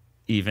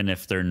 even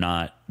if they're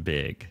not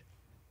big.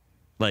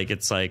 Like,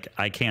 it's like,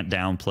 I can't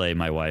downplay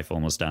my wife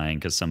almost dying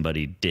because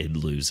somebody did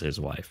lose his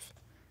wife.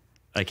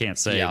 I can't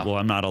say, well,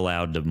 I'm not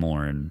allowed to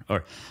mourn,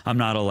 or I'm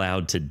not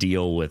allowed to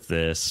deal with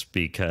this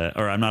because,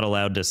 or I'm not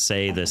allowed to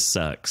say this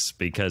sucks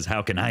because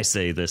how can I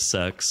say this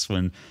sucks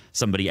when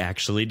somebody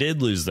actually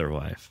did lose their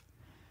wife?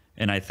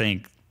 And I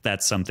think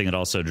that's something that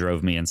also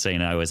drove me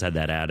insane. I always had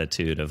that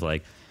attitude of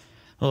like,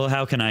 well,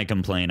 how can I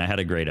complain? I had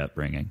a great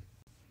upbringing.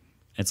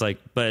 It's like,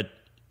 but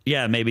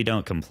yeah, maybe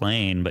don't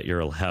complain, but you're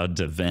allowed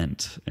to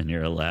vent and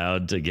you're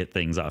allowed to get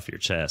things off your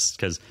chest.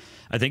 Because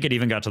I think it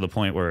even got to the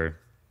point where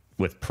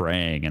with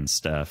praying and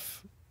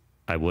stuff,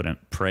 I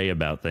wouldn't pray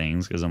about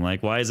things because I'm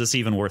like, why is this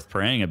even worth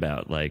praying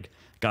about? Like,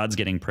 God's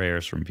getting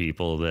prayers from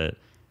people that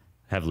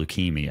have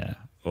leukemia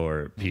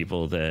or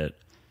people that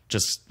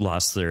just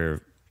lost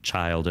their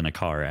child in a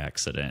car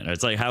accident.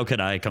 It's like, how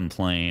could I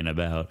complain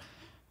about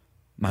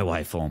my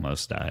wife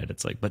almost died.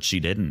 It's like, but she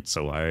didn't.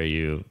 So why are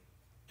you?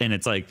 And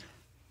it's like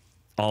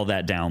all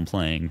that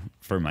downplaying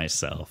for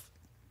myself.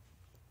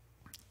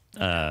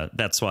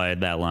 That's why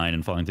that line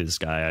in Falling Through the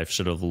Sky, I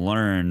should have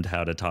learned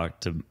how to talk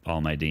to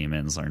all my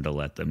demons, learn to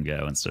let them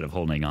go instead of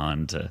holding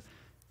on to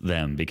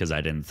them because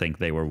I didn't think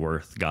they were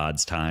worth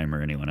God's time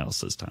or anyone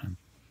else's time.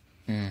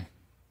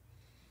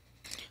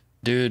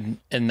 Dude,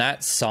 and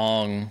that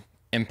song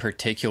in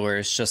particular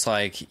is just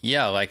like,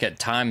 yeah, like at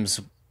times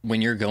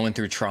when you're going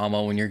through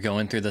trauma, when you're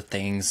going through the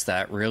things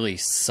that really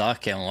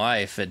suck in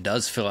life, it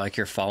does feel like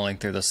you're falling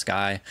through the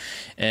sky.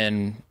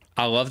 And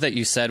I love that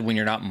you said when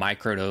you're not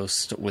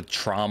microdosed with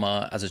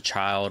trauma as a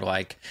child,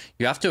 like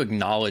you have to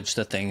acknowledge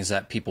the things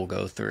that people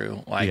go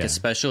through. Like,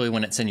 especially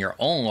when it's in your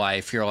own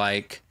life, you're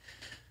like,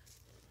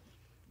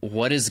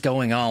 what is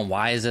going on?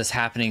 Why is this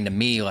happening to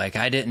me? Like,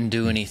 I didn't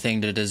do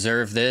anything to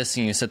deserve this.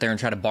 And you sit there and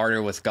try to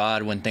barter with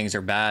God when things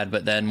are bad.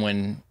 But then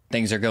when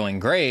things are going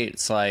great,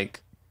 it's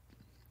like,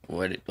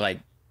 what, like,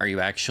 are you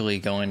actually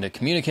going to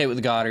communicate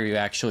with God? Are you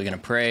actually going to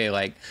pray?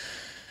 Like,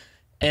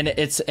 and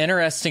it's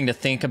interesting to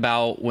think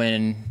about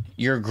when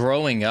you're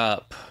growing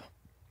up,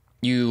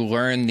 you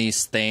learn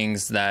these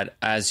things that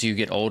as you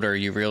get older,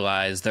 you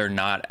realize they're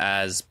not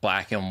as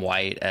black and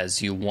white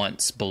as you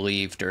once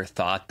believed or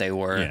thought they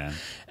were. Yeah.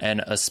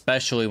 And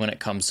especially when it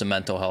comes to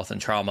mental health and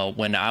trauma.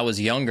 When I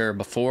was younger,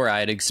 before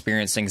I had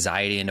experienced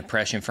anxiety and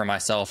depression for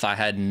myself, I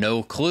had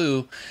no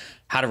clue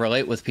how to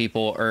relate with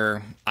people,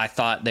 or I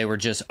thought they were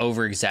just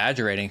over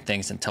exaggerating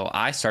things until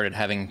I started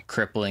having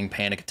crippling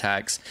panic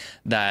attacks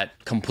that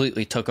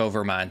completely took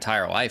over my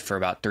entire life for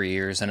about 3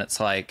 years. And it's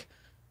like,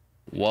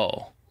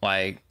 whoa,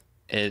 like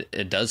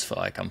it does feel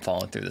like I'm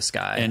falling through the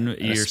sky. And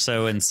you're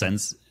so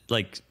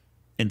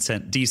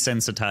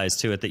desensitized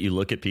to it that you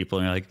look at people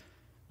and you're like,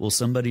 well,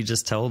 somebody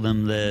just tell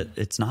them that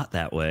it's not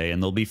that way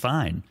and they'll be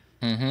fine.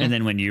 And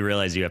then when you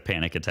realize you have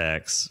panic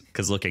attacks,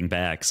 because looking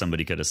back,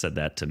 somebody could have said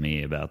that to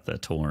me about the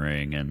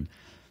touring and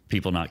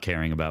people not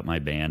caring about my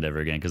band ever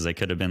again, because they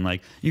could have been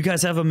like, you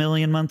guys have 1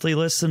 million monthly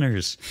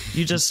listeners.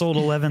 You just sold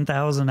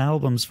 11,000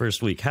 albums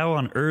first week. How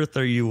on earth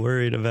are you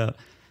worried about?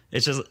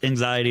 It's just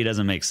anxiety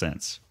doesn't make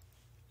sense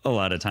a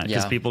lot of times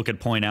because people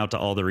could point out to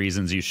all the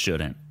reasons you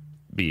shouldn't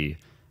be.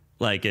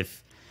 Like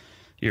if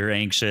you're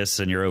anxious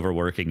and you're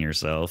overworking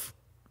yourself,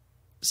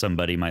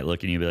 somebody might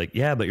look at you and be like,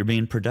 yeah, but you're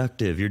being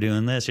productive. You're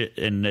doing this.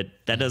 And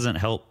that doesn't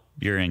help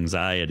your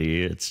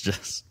anxiety. It's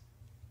just,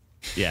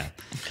 yeah.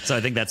 So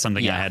I think that's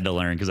something I had to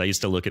learn because I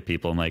used to look at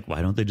people and like,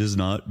 why don't they just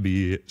not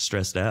be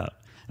stressed out?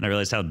 And I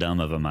realized how dumb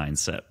of a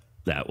mindset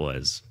that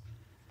was.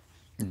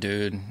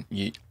 Dude,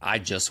 I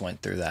just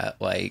went through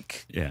that,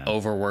 like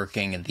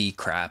overworking the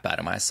crap out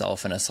of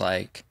myself. And it's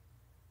like,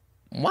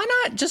 why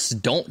not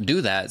just don't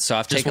do that? So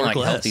I've taken like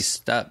healthy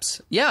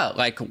steps. Yeah.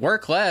 Like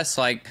work less,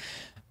 like,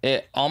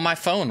 on my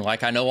phone,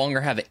 like I no longer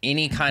have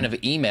any kind of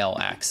email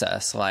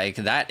access. Like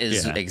that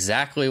is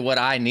exactly what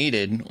I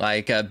needed.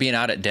 Like being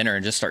out at dinner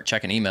and just start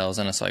checking emails,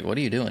 and it's like, what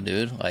are you doing,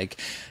 dude? Like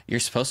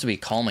you're supposed to be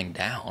calming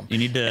down. You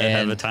need to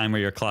have a time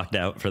where you're clocked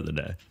out for the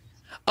day.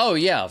 Oh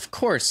yeah, of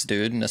course,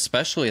 dude. And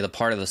especially the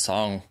part of the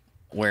song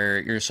where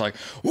you're just like,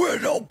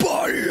 when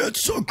nobody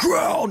hits the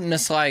ground, and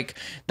it's like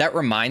that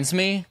reminds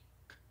me.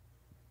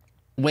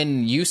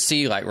 When you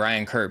see like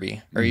Ryan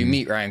Kirby or you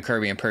meet Ryan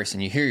Kirby in person,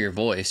 you hear your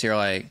voice, you're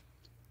like,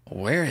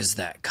 where is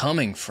that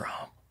coming from?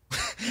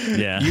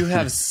 Yeah. You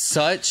have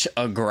such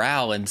a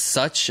growl and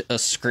such a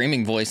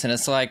screaming voice. And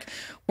it's like,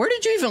 where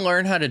did you even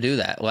learn how to do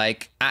that?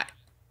 Like,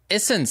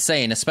 it's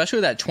insane,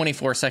 especially that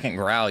 24-second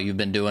growl you've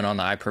been doing on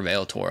the I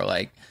Prevail tour.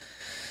 Like,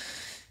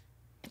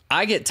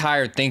 I get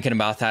tired thinking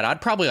about that.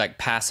 I'd probably like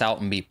pass out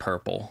and be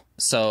purple.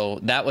 So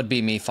that would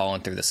be me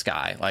falling through the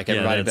sky. Like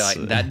everybody would be like,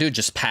 that dude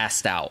just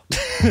passed out.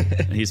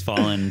 He's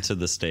falling through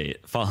the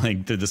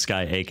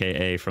sky,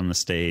 AKA from the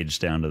stage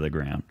down to the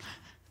ground.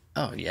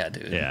 Oh, yeah,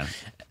 dude. Yeah.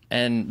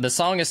 And the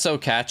song is so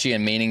catchy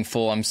and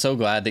meaningful. I'm so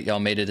glad that y'all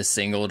made it a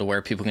single to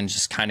where people can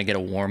just kind of get a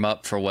warm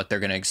up for what they're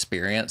going to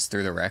experience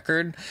through the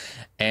record.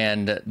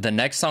 And the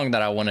next song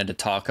that I wanted to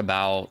talk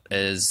about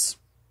is,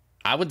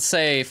 I would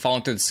say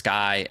Falling Through the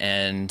Sky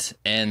and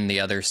In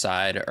the Other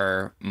Side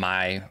are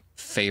my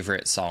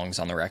favorite songs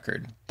on the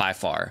record by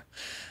far.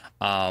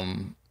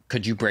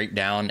 Could you break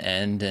down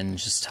End and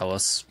just tell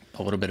us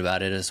a little bit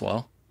about it as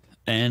well?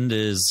 End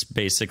is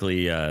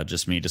basically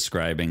just me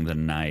describing the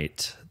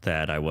night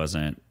that I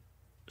wasn't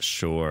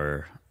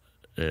sure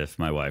if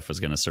my wife was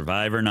going to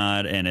survive or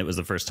not. And it was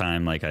the first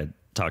time, like I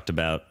talked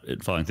about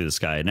it falling through the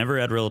sky. I never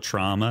had real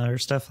trauma or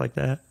stuff like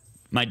that.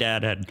 My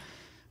dad had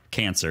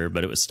cancer,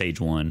 but it was stage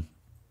 1.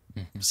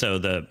 So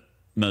the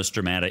most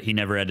dramatic, he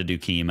never had to do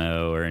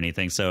chemo or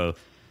anything. So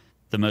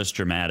the most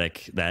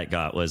dramatic that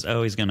got was,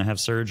 oh, he's going to have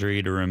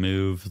surgery to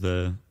remove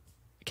the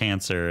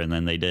cancer. And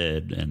then they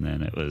did. And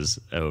then it was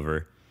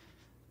over.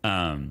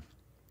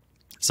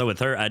 So with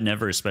her, I'd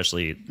never,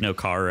 especially no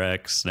car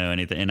wrecks, no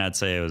anything. And I'd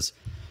say it was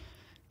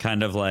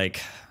kind of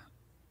like,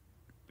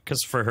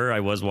 because for her, I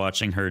was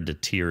watching her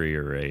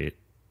deteriorate.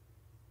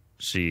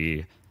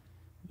 She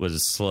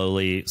was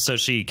slowly. So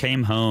she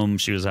came home.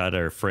 She was at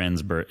her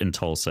friend's in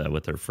Tulsa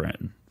with her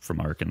friend from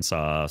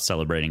Arkansas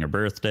celebrating her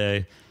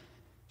birthday.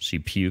 She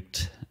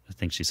puked, I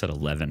think she said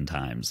 11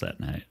 times that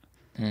night.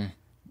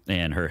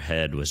 And her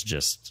head was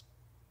just,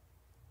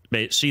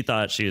 she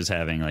thought she was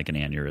having like an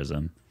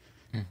aneurysm.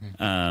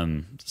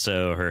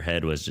 So her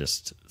head was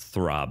just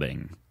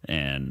throbbing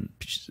and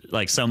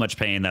like so much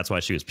pain. That's why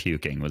she was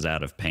puking, was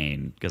out of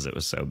pain because it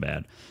was so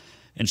bad.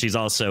 And she's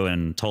also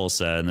in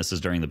Tulsa, and this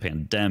is during the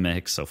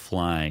pandemic, so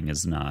flying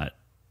is not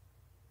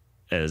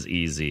as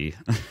easy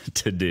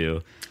to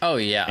do. Oh,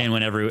 yeah. And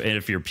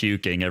if you're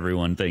puking,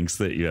 everyone thinks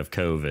that you have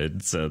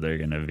COVID, so they're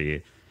going to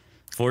be...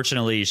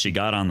 Fortunately, she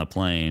got on the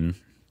plane,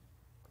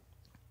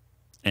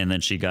 and then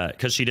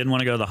because she didn't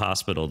want to go to the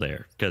hospital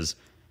there, because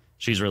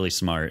she's really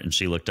smart, and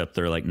she looked up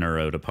their like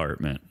neuro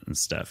department and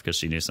stuff, because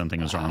she knew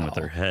something was wrong with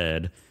her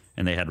head,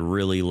 and they had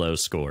really low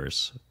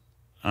scores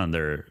on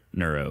their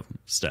neuro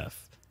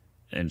stuff.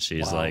 And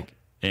she's like,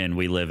 and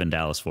we live in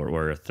Dallas, Fort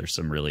Worth. There's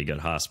some really good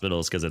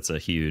hospitals because it's a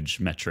huge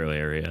metro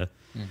area.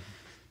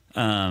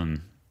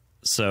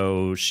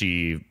 So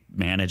she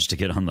managed to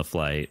get on the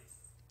flight,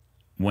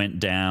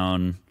 went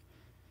to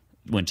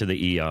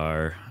the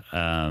ER.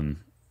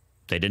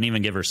 They didn't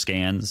even give her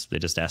scans. They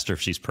just asked her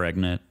if she's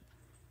pregnant.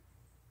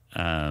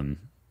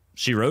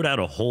 She wrote out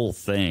a whole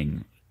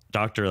thing.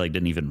 Doctor like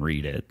didn't even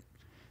read it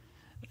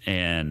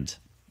and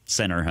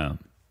sent her home.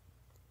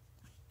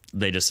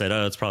 They just said,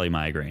 oh, it's probably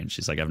migraine.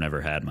 She's like, I've never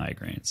had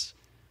migraines.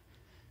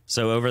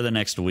 So over the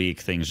next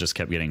week, things just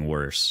kept getting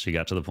worse. She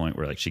got to the point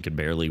where like she could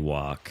barely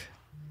walk,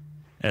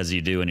 as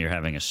you do when you're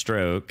having a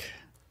stroke.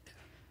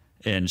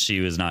 And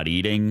she was not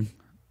eating.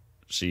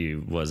 She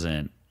was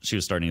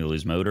starting to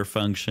lose motor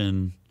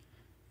function.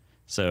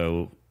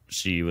 So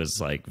she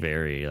was like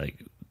very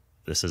like,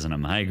 this isn't a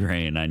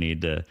migraine. I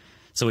need to.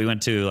 So we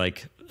went to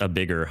like a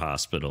bigger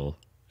hospital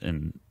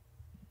in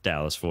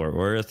Dallas, Fort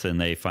Worth,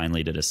 and they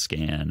finally did a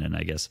scan, and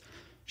I guess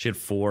she had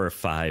 4 or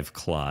 5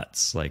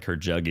 clots. Like her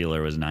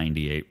jugular was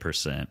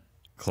 98%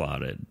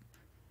 clotted.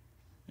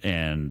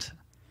 And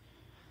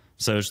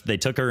so they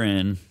took her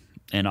in,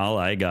 and all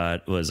I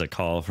got was a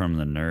call from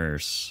the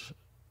nurse,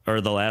 or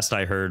the last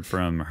I heard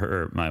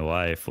from my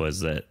wife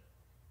was that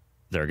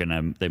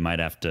they might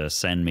have to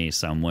send me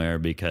somewhere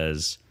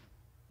because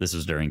this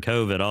was during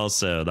COVID.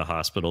 Also, the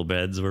hospital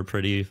beds were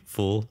pretty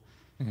full.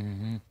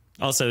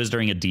 Also, it was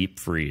during a deep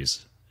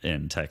freeze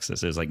in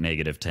Texas. It was like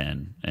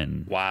 -10.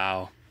 And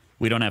wow,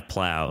 we don't have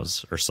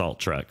plows or salt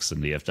trucks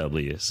in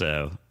DFW.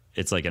 So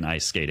it's like an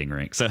ice skating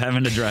rink. So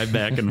having to drive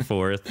back and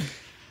forth.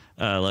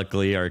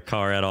 Luckily, our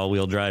car had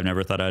all-wheel drive.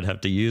 Never thought I'd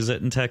have to use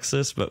it in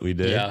Texas, but we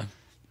did. Yeah.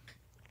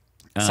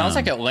 Sounds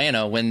like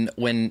Atlanta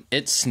when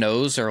it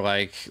snows or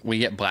like we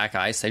get black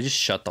ice, they just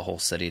shut the whole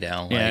city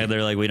down. Yeah,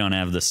 they're like, we don't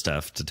have the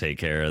stuff to take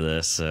care of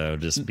this, so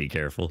just be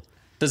careful.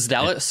 Does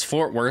Dallas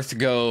Fort Worth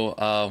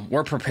go,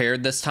 we're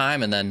prepared this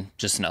time, and then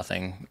just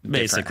nothing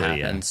basically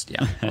happens?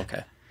 Yeah.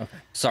 Okay.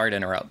 Sorry to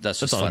interrupt. That's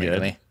just funny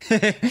to me.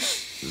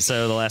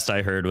 So the last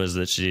I heard was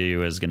that she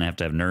was going to have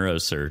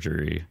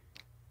neurosurgery.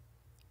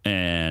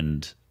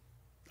 And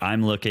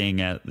I'm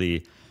looking at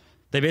they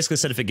basically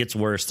said if it gets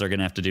worse, they're going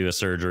to have to do a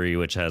surgery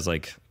which has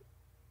like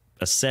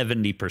a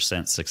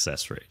 70%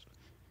 success rate,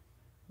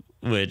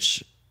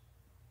 which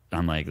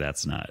I'm like,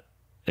 that's not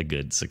a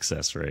good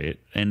success rate.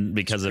 And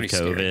because of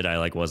COVID, scary. I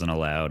like wasn't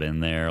allowed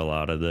in there a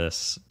lot of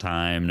this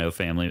time. No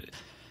family.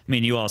 I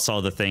mean, you all saw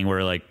the thing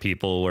where like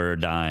people were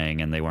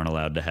dying and they weren't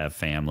allowed to have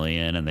family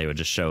in, and they would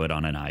just show it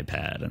on an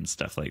iPad and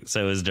stuff like that.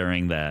 So it was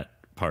during that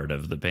part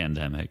of the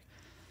pandemic.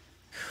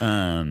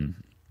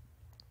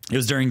 It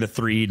was during the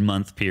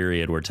 3-month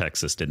period where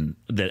Texas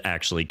that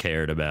actually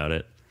cared about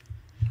it.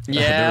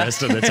 Yeah. The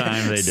rest of the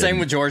time they didn't. Same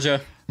with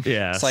Georgia.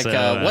 Yeah. It's like,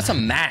 what's a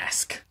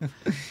mask?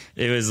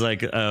 It was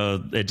like,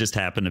 it just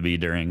happened to be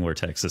during where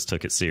Texas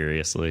took it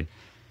seriously.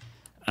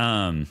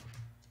 So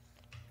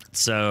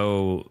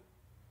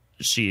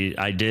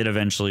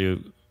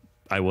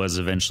I was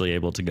eventually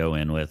able to go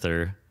in with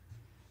her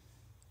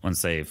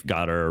once they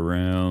got her a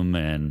room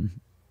and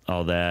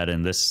all that.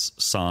 And this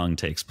song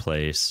takes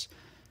place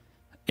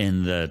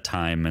in the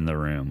time in the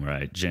room where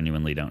I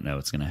genuinely don't know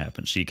what's going to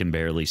happen. She can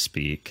barely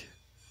speak.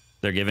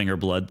 They're giving her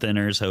blood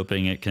thinners,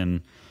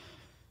 hoping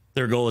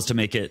their goal is to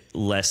make it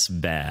less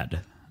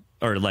bad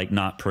or like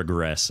not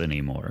progress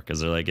anymore. Because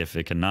they're like, if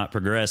it cannot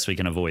progress, we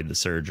can avoid the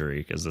surgery,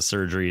 because the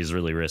surgery is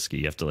really risky.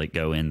 You have to like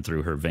go in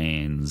through her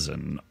veins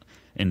and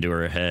into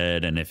her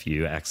head. And if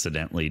you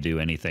accidentally do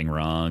anything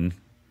wrong,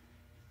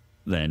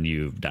 then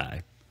you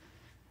die.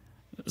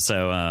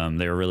 So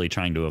they were really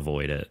trying to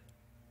avoid it.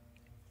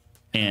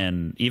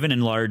 And even in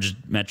large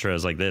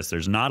metros like this,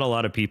 there's not a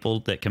lot of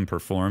people that can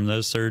perform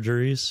those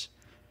surgeries.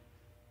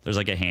 There's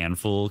like a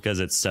handful because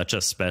it's such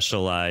a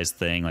specialized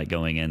thing, like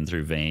going in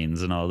through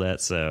veins and all that.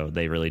 So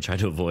they really try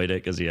to avoid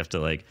it because you have to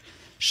like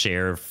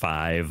share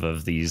 5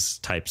 of these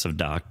types of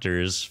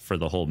doctors for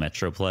the whole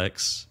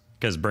metroplex,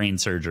 because brain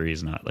surgery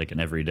is not like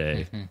an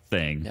everyday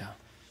thing.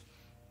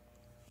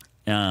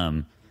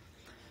 Yeah.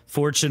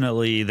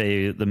 Fortunately,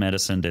 the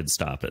medicine did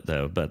stop it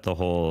though, but the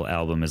whole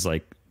album is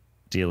like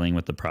dealing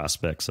with the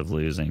prospects of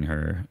losing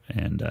her,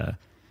 and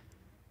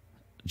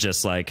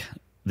just like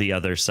the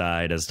other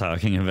side is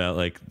talking about,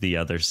 like the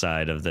other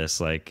side of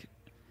this, like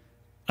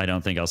I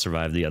don't think I'll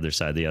survive the other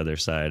side. The other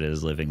side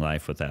is living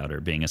life without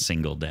her, being a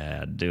single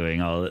dad,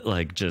 doing all,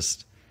 like,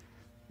 just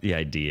the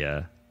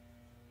idea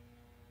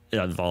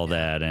of all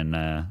that.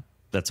 And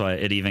that's why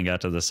it even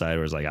got to the side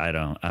where it's like,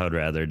 I would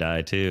rather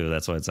die too.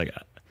 That's why it's like,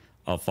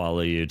 I'll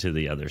follow you to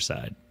the other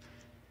side.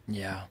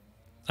 Yeah.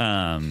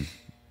 And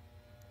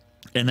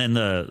then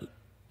the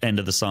end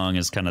of the song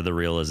is kind of the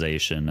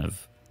realization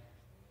of,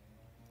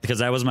 because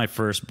that was my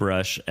first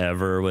brush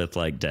ever with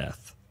like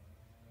death.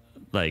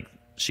 Like,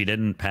 she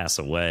didn't pass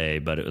away,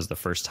 but it was the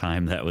first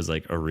time that was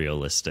like a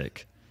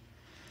realistic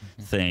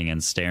thing,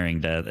 and staring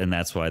death. And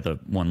that's why the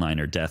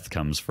one-liner, death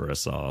comes for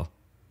us all.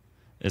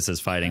 It says,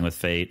 fighting with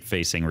fate,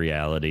 facing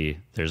reality.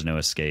 There's no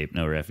escape,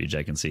 no refuge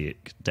I can see.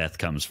 Death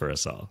comes for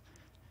us all.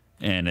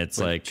 And it's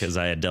like, because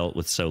I had dealt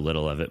with so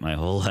little of it my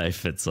whole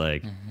life, it's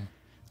like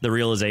the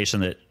realization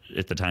that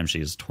at the time she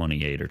was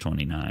 28 or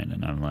 29.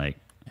 And I'm like,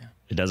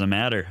 it doesn't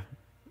matter.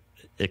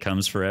 It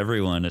comes for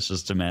everyone. It's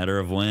just a matter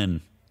of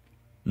when,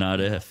 not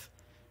if.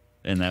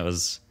 And that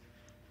was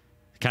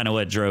kind of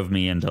what drove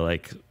me into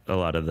like a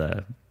lot of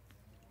the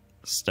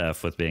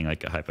stuff with being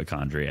like a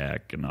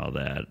hypochondriac and all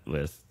that,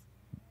 with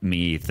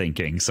me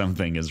thinking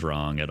something is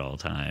wrong at all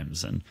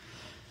times. And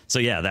so,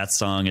 yeah, that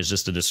song is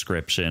just a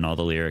description. All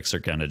the lyrics are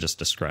kind of just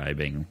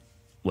describing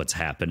what's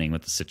happening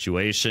with the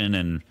situation,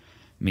 and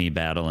me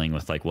battling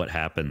with like what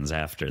happens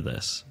after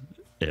this.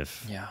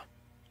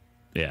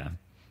 Yeah.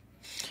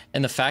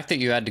 And the fact that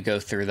you had to go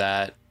through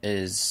that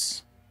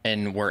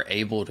and were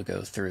able to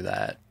go through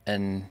that,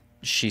 and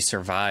she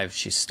survived,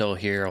 she's still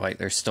here. Like,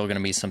 there's still going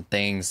to be some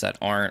things that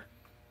aren't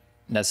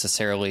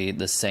necessarily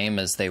the same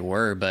as they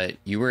were, but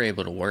you were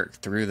able to work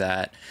through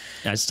that.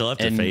 I still have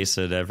to face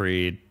it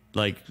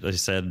like I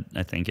said,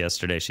 I think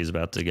yesterday, she's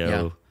about to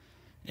go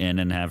in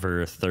and have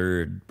her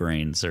third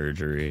brain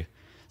surgery.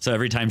 So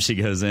every time she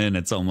goes in,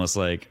 it's almost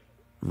like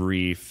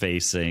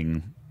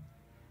refacing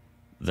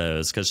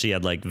those, because she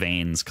had like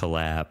veins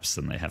collapse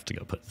and they have to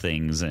go put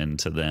things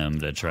into them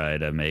to try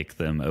to make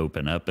them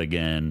open up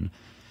again.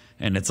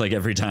 And it's like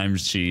every time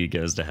she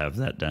goes to have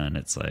that done,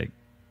 it's like,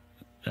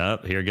 oh,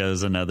 here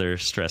goes another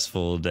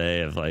stressful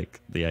day of like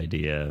the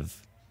idea of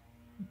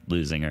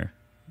losing her.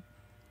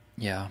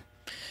 Yeah.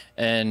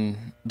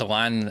 And the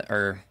line,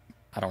 or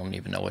I don't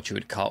even know what you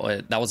would call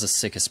it, that was the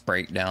sickest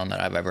breakdown that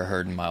I've ever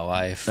heard in my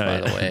life,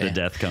 by the way. The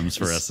death comes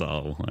for us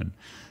all one.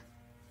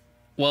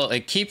 Well,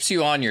 it keeps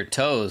you on your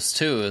toes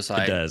too. It's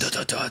like, it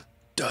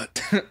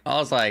does. I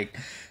was like,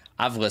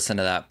 I've listened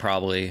to that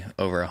probably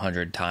over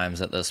 100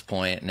 times at this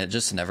point, and it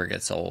just never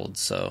gets old.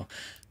 So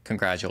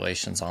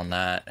congratulations on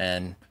that.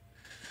 And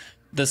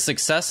the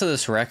success of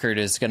this record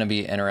is going to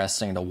be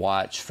interesting to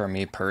watch for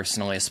me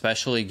personally,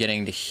 especially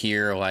getting to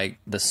hear like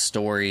the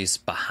stories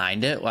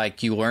behind it.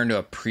 Like, you learn to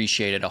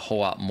appreciate it a whole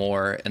lot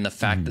more. And the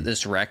fact that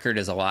this record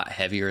is a lot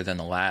heavier than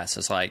the last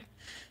is like,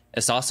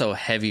 it's also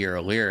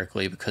heavier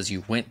lyrically because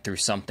you went through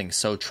something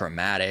so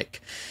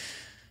traumatic,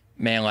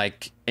 man.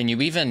 Like, and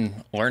you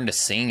even learn to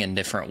sing in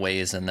different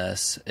ways in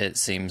this, it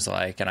seems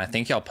like. And I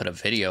think y'all put a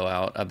video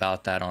out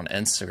about that on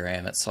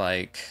Instagram. It's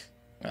like,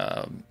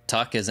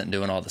 Tuck isn't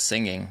doing all the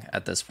singing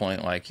at this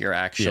point. Like, you're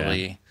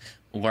actually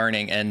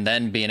learning, and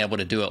then being able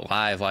to do it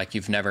live. Like,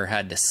 you've never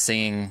had to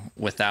sing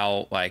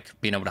without like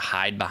being able to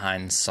hide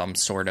behind some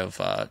sort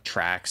of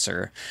tracks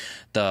or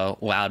the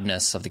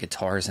loudness of the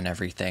guitars and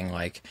everything.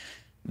 Like,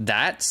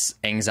 that's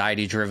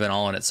anxiety driven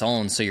all on its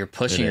own. So you're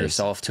pushing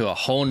yourself to a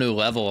whole new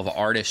level of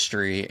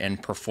artistry and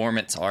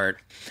performance art,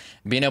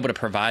 being able to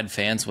provide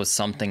fans with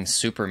something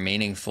super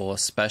meaningful,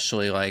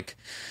 especially like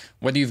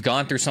whether you've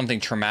gone through something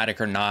traumatic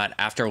or not.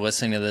 After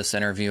listening to this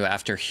interview,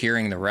 after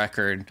hearing the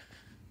record,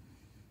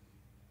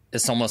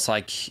 it's almost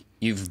like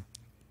you've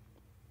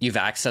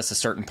accessed a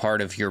certain part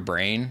of your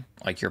brain,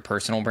 like your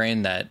personal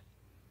brain, that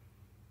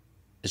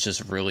is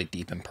just really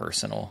deep and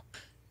personal.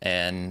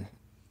 And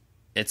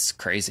it's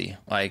crazy.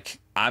 Like,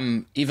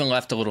 I'm even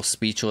left a little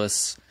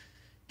speechless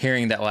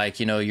hearing that, like,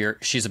 you know,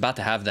 she's about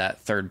to have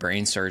that third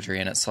brain surgery,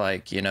 and it's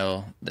like, you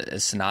know,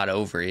 it's not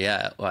over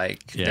yet.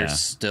 Like, there's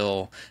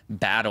still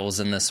battles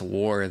in this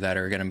war that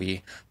are going to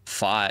be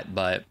fought,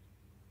 but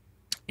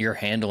you're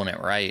handling it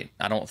right.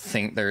 I don't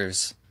think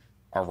there's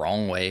a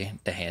wrong way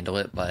to handle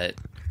it, but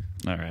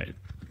all right,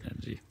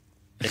 Benji.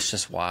 It's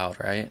just wild,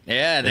 right?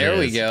 Yeah, there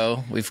we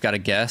go. We've got a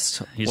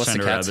guest. He's What's trying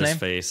the to rub cat's his name?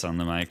 face on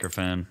the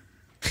microphone.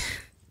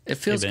 It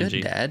feels Hey,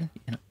 good, Dad.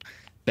 You know,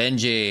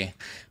 Benji,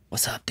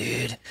 what's up,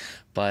 dude?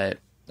 But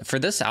for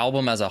this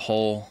album as a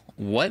whole,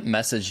 what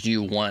message do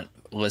you want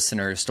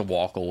listeners to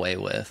walk away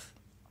with?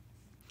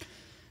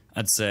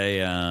 I'd say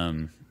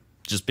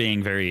just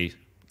being very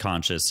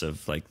conscious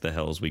of like the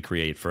hells we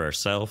create for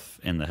ourselves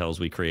and the hells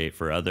we create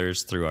for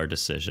others through our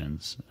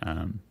decisions.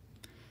 Kind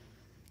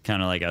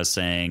of like I was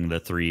saying, the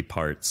three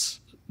parts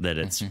that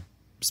it's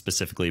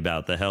specifically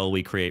about: the hell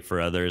we create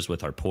for others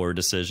with our poor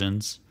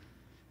decisions.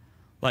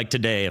 Like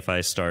today, if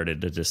I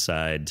started to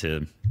decide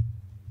to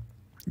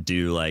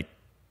do like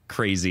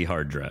crazy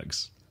hard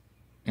drugs.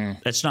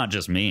 It's not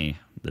just me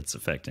that's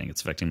affecting.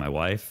 It's affecting my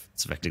wife.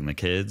 It's affecting the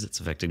kids. It's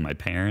affecting my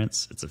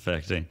parents.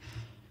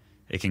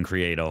 It can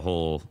create a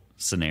whole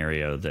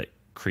scenario that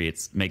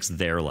makes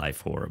their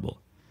life horrible.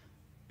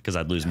 Because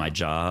I'd lose my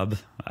job.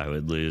 I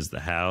would lose the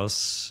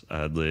house.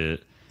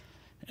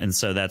 And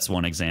so that's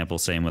one example.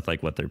 Same with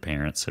like what their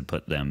parents had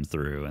put them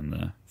through and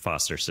the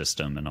foster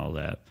system and all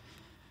that.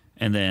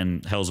 And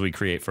then hells we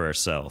create for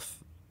ourselves.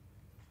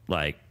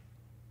 Like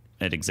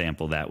an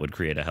example that would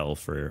create a hell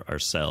for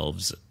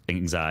ourselves.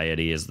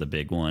 Anxiety is the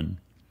big one.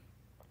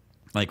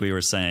 Like we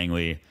were saying,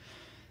 we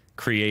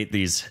create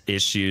these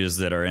issues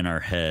that are in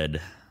our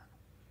head,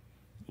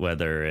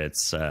 whether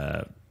it's,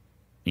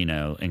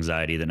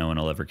 anxiety that no one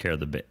will ever care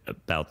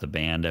about the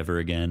band ever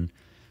again,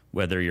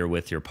 whether you're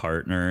with your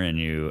partner and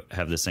you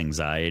have this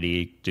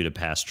anxiety due to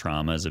past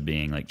traumas of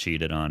being like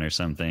cheated on or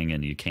something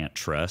and you can't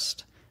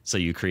trust. So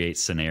you create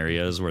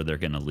scenarios where they're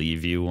going to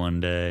leave you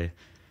one day.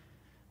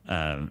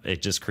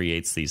 It just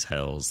creates these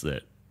hells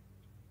that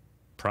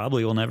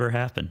probably will never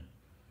happen.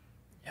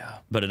 Yeah.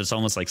 But it's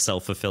almost like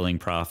self-fulfilling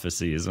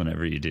prophecies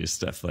whenever you do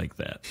stuff like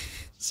that.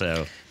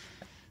 So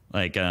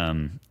like,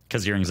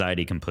 because your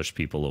anxiety can push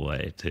people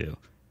away too,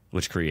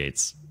 which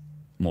creates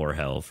more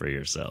hell for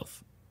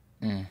yourself.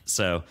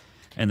 So,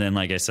 and then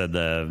like I said,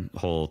 the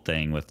whole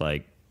thing with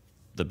like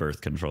the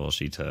birth control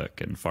she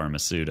took and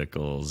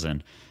pharmaceuticals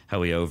and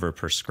how we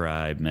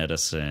overprescribe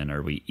medicine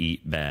or we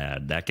eat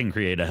bad, that can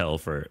create a hell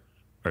for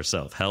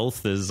ourselves.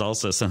 Health is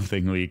also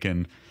something we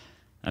can,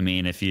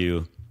 if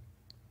you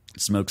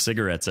smoke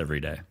cigarettes every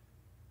day,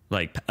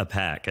 like a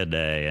pack a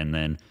day, and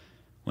then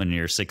when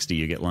you're 60,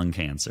 you get lung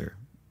cancer.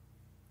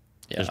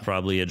 Yeah. There's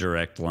probably a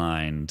direct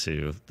line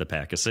to the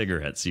pack of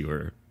cigarettes you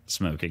were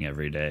smoking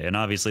every day. And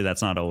obviously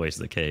that's not always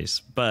the case,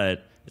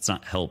 but it's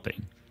not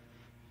helping.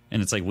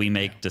 And it's like we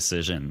make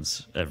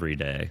decisions every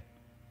day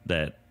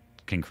that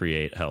can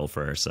create hell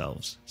for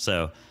ourselves.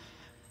 So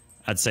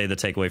I'd say the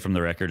takeaway from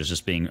the record is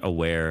just being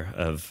aware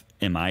of,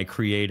 am I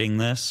creating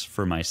this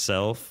for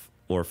myself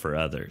or for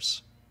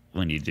others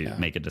when you do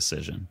make a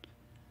decision?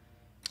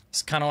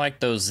 It's kind of like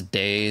those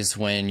days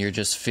when you're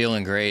just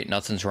feeling great,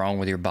 nothing's wrong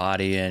with your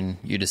body, and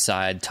you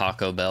decide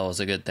Taco Bell is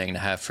a good thing to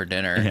have for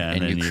dinner,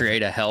 and you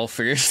create a hell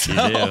for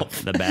yourself.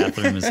 You do. The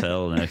bathroom is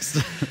hell next.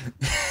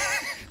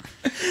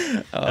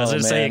 I was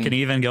going to say, it can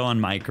even go on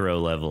micro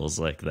levels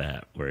like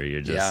that, where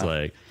you're just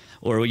like,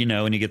 or, when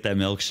you get that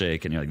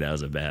milkshake and you're like, that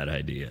was a bad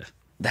idea.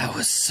 That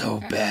was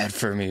so bad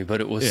for me, but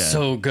it was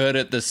so good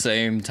at the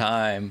same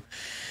time.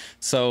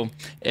 So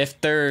if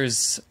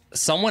there's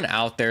someone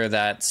out there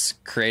that's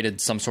created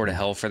some sort of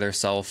hell for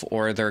themselves,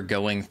 or they're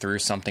going through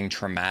something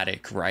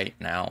traumatic right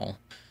now,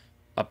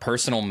 a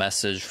personal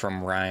message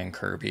from Ryan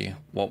Kirby,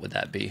 what would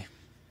that be?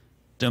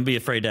 Don't be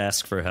afraid to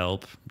ask for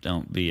help.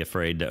 Don't be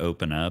afraid to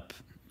open up.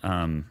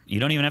 You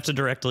don't even have to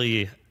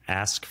directly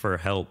ask for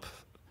help.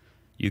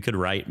 You could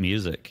write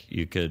music.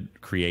 You could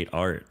create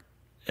art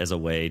as a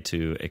way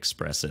to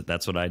express it.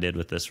 That's what I did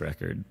with this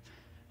record.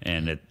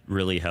 And it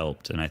really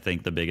helped. And I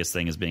think the biggest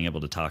thing is being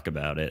able to talk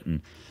about it.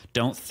 And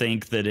don't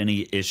think that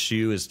any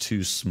issue is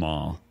too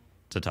small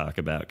to talk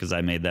about, because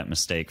I made that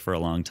mistake for a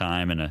long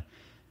time, and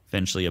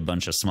eventually a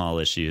bunch of small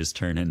issues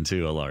turn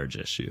into a large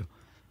issue.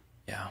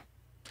 Yeah.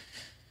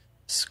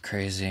 It's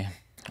crazy.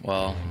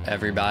 Well,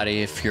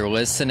 everybody, if you're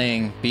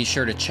listening, be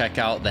sure to check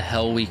out The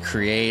Hell We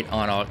Create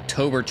on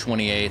October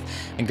 28th,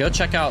 and go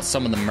check out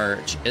some of the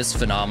merch. It's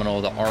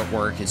phenomenal. The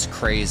artwork is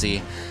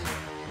crazy.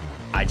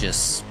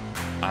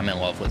 I'm in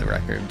love with the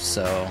record,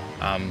 so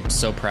I'm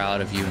so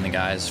proud of you and the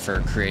guys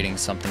for creating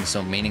something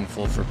so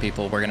meaningful for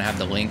people. We're going to have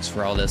the links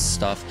for all this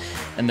stuff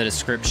in the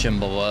description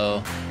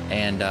below,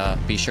 and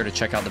be sure to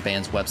check out the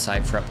band's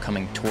website for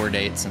upcoming tour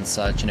dates and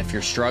such. And if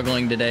you're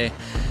struggling today,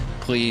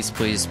 please,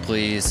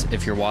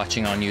 if you're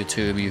watching on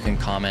YouTube, you can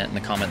comment in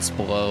the comments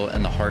below,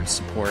 and the heart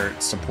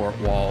support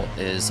wall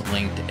is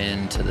linked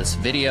into this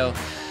video,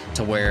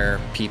 to where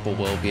people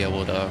will be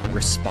able to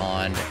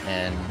respond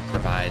and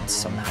provide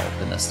some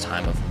help in this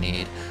time of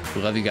need.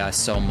 We love you guys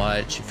so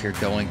much. If you're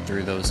going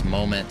through those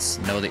moments,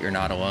 know that you're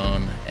not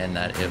alone and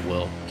that it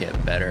will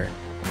get better.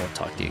 And we'll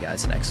talk to you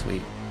guys next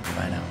week.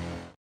 Bye now.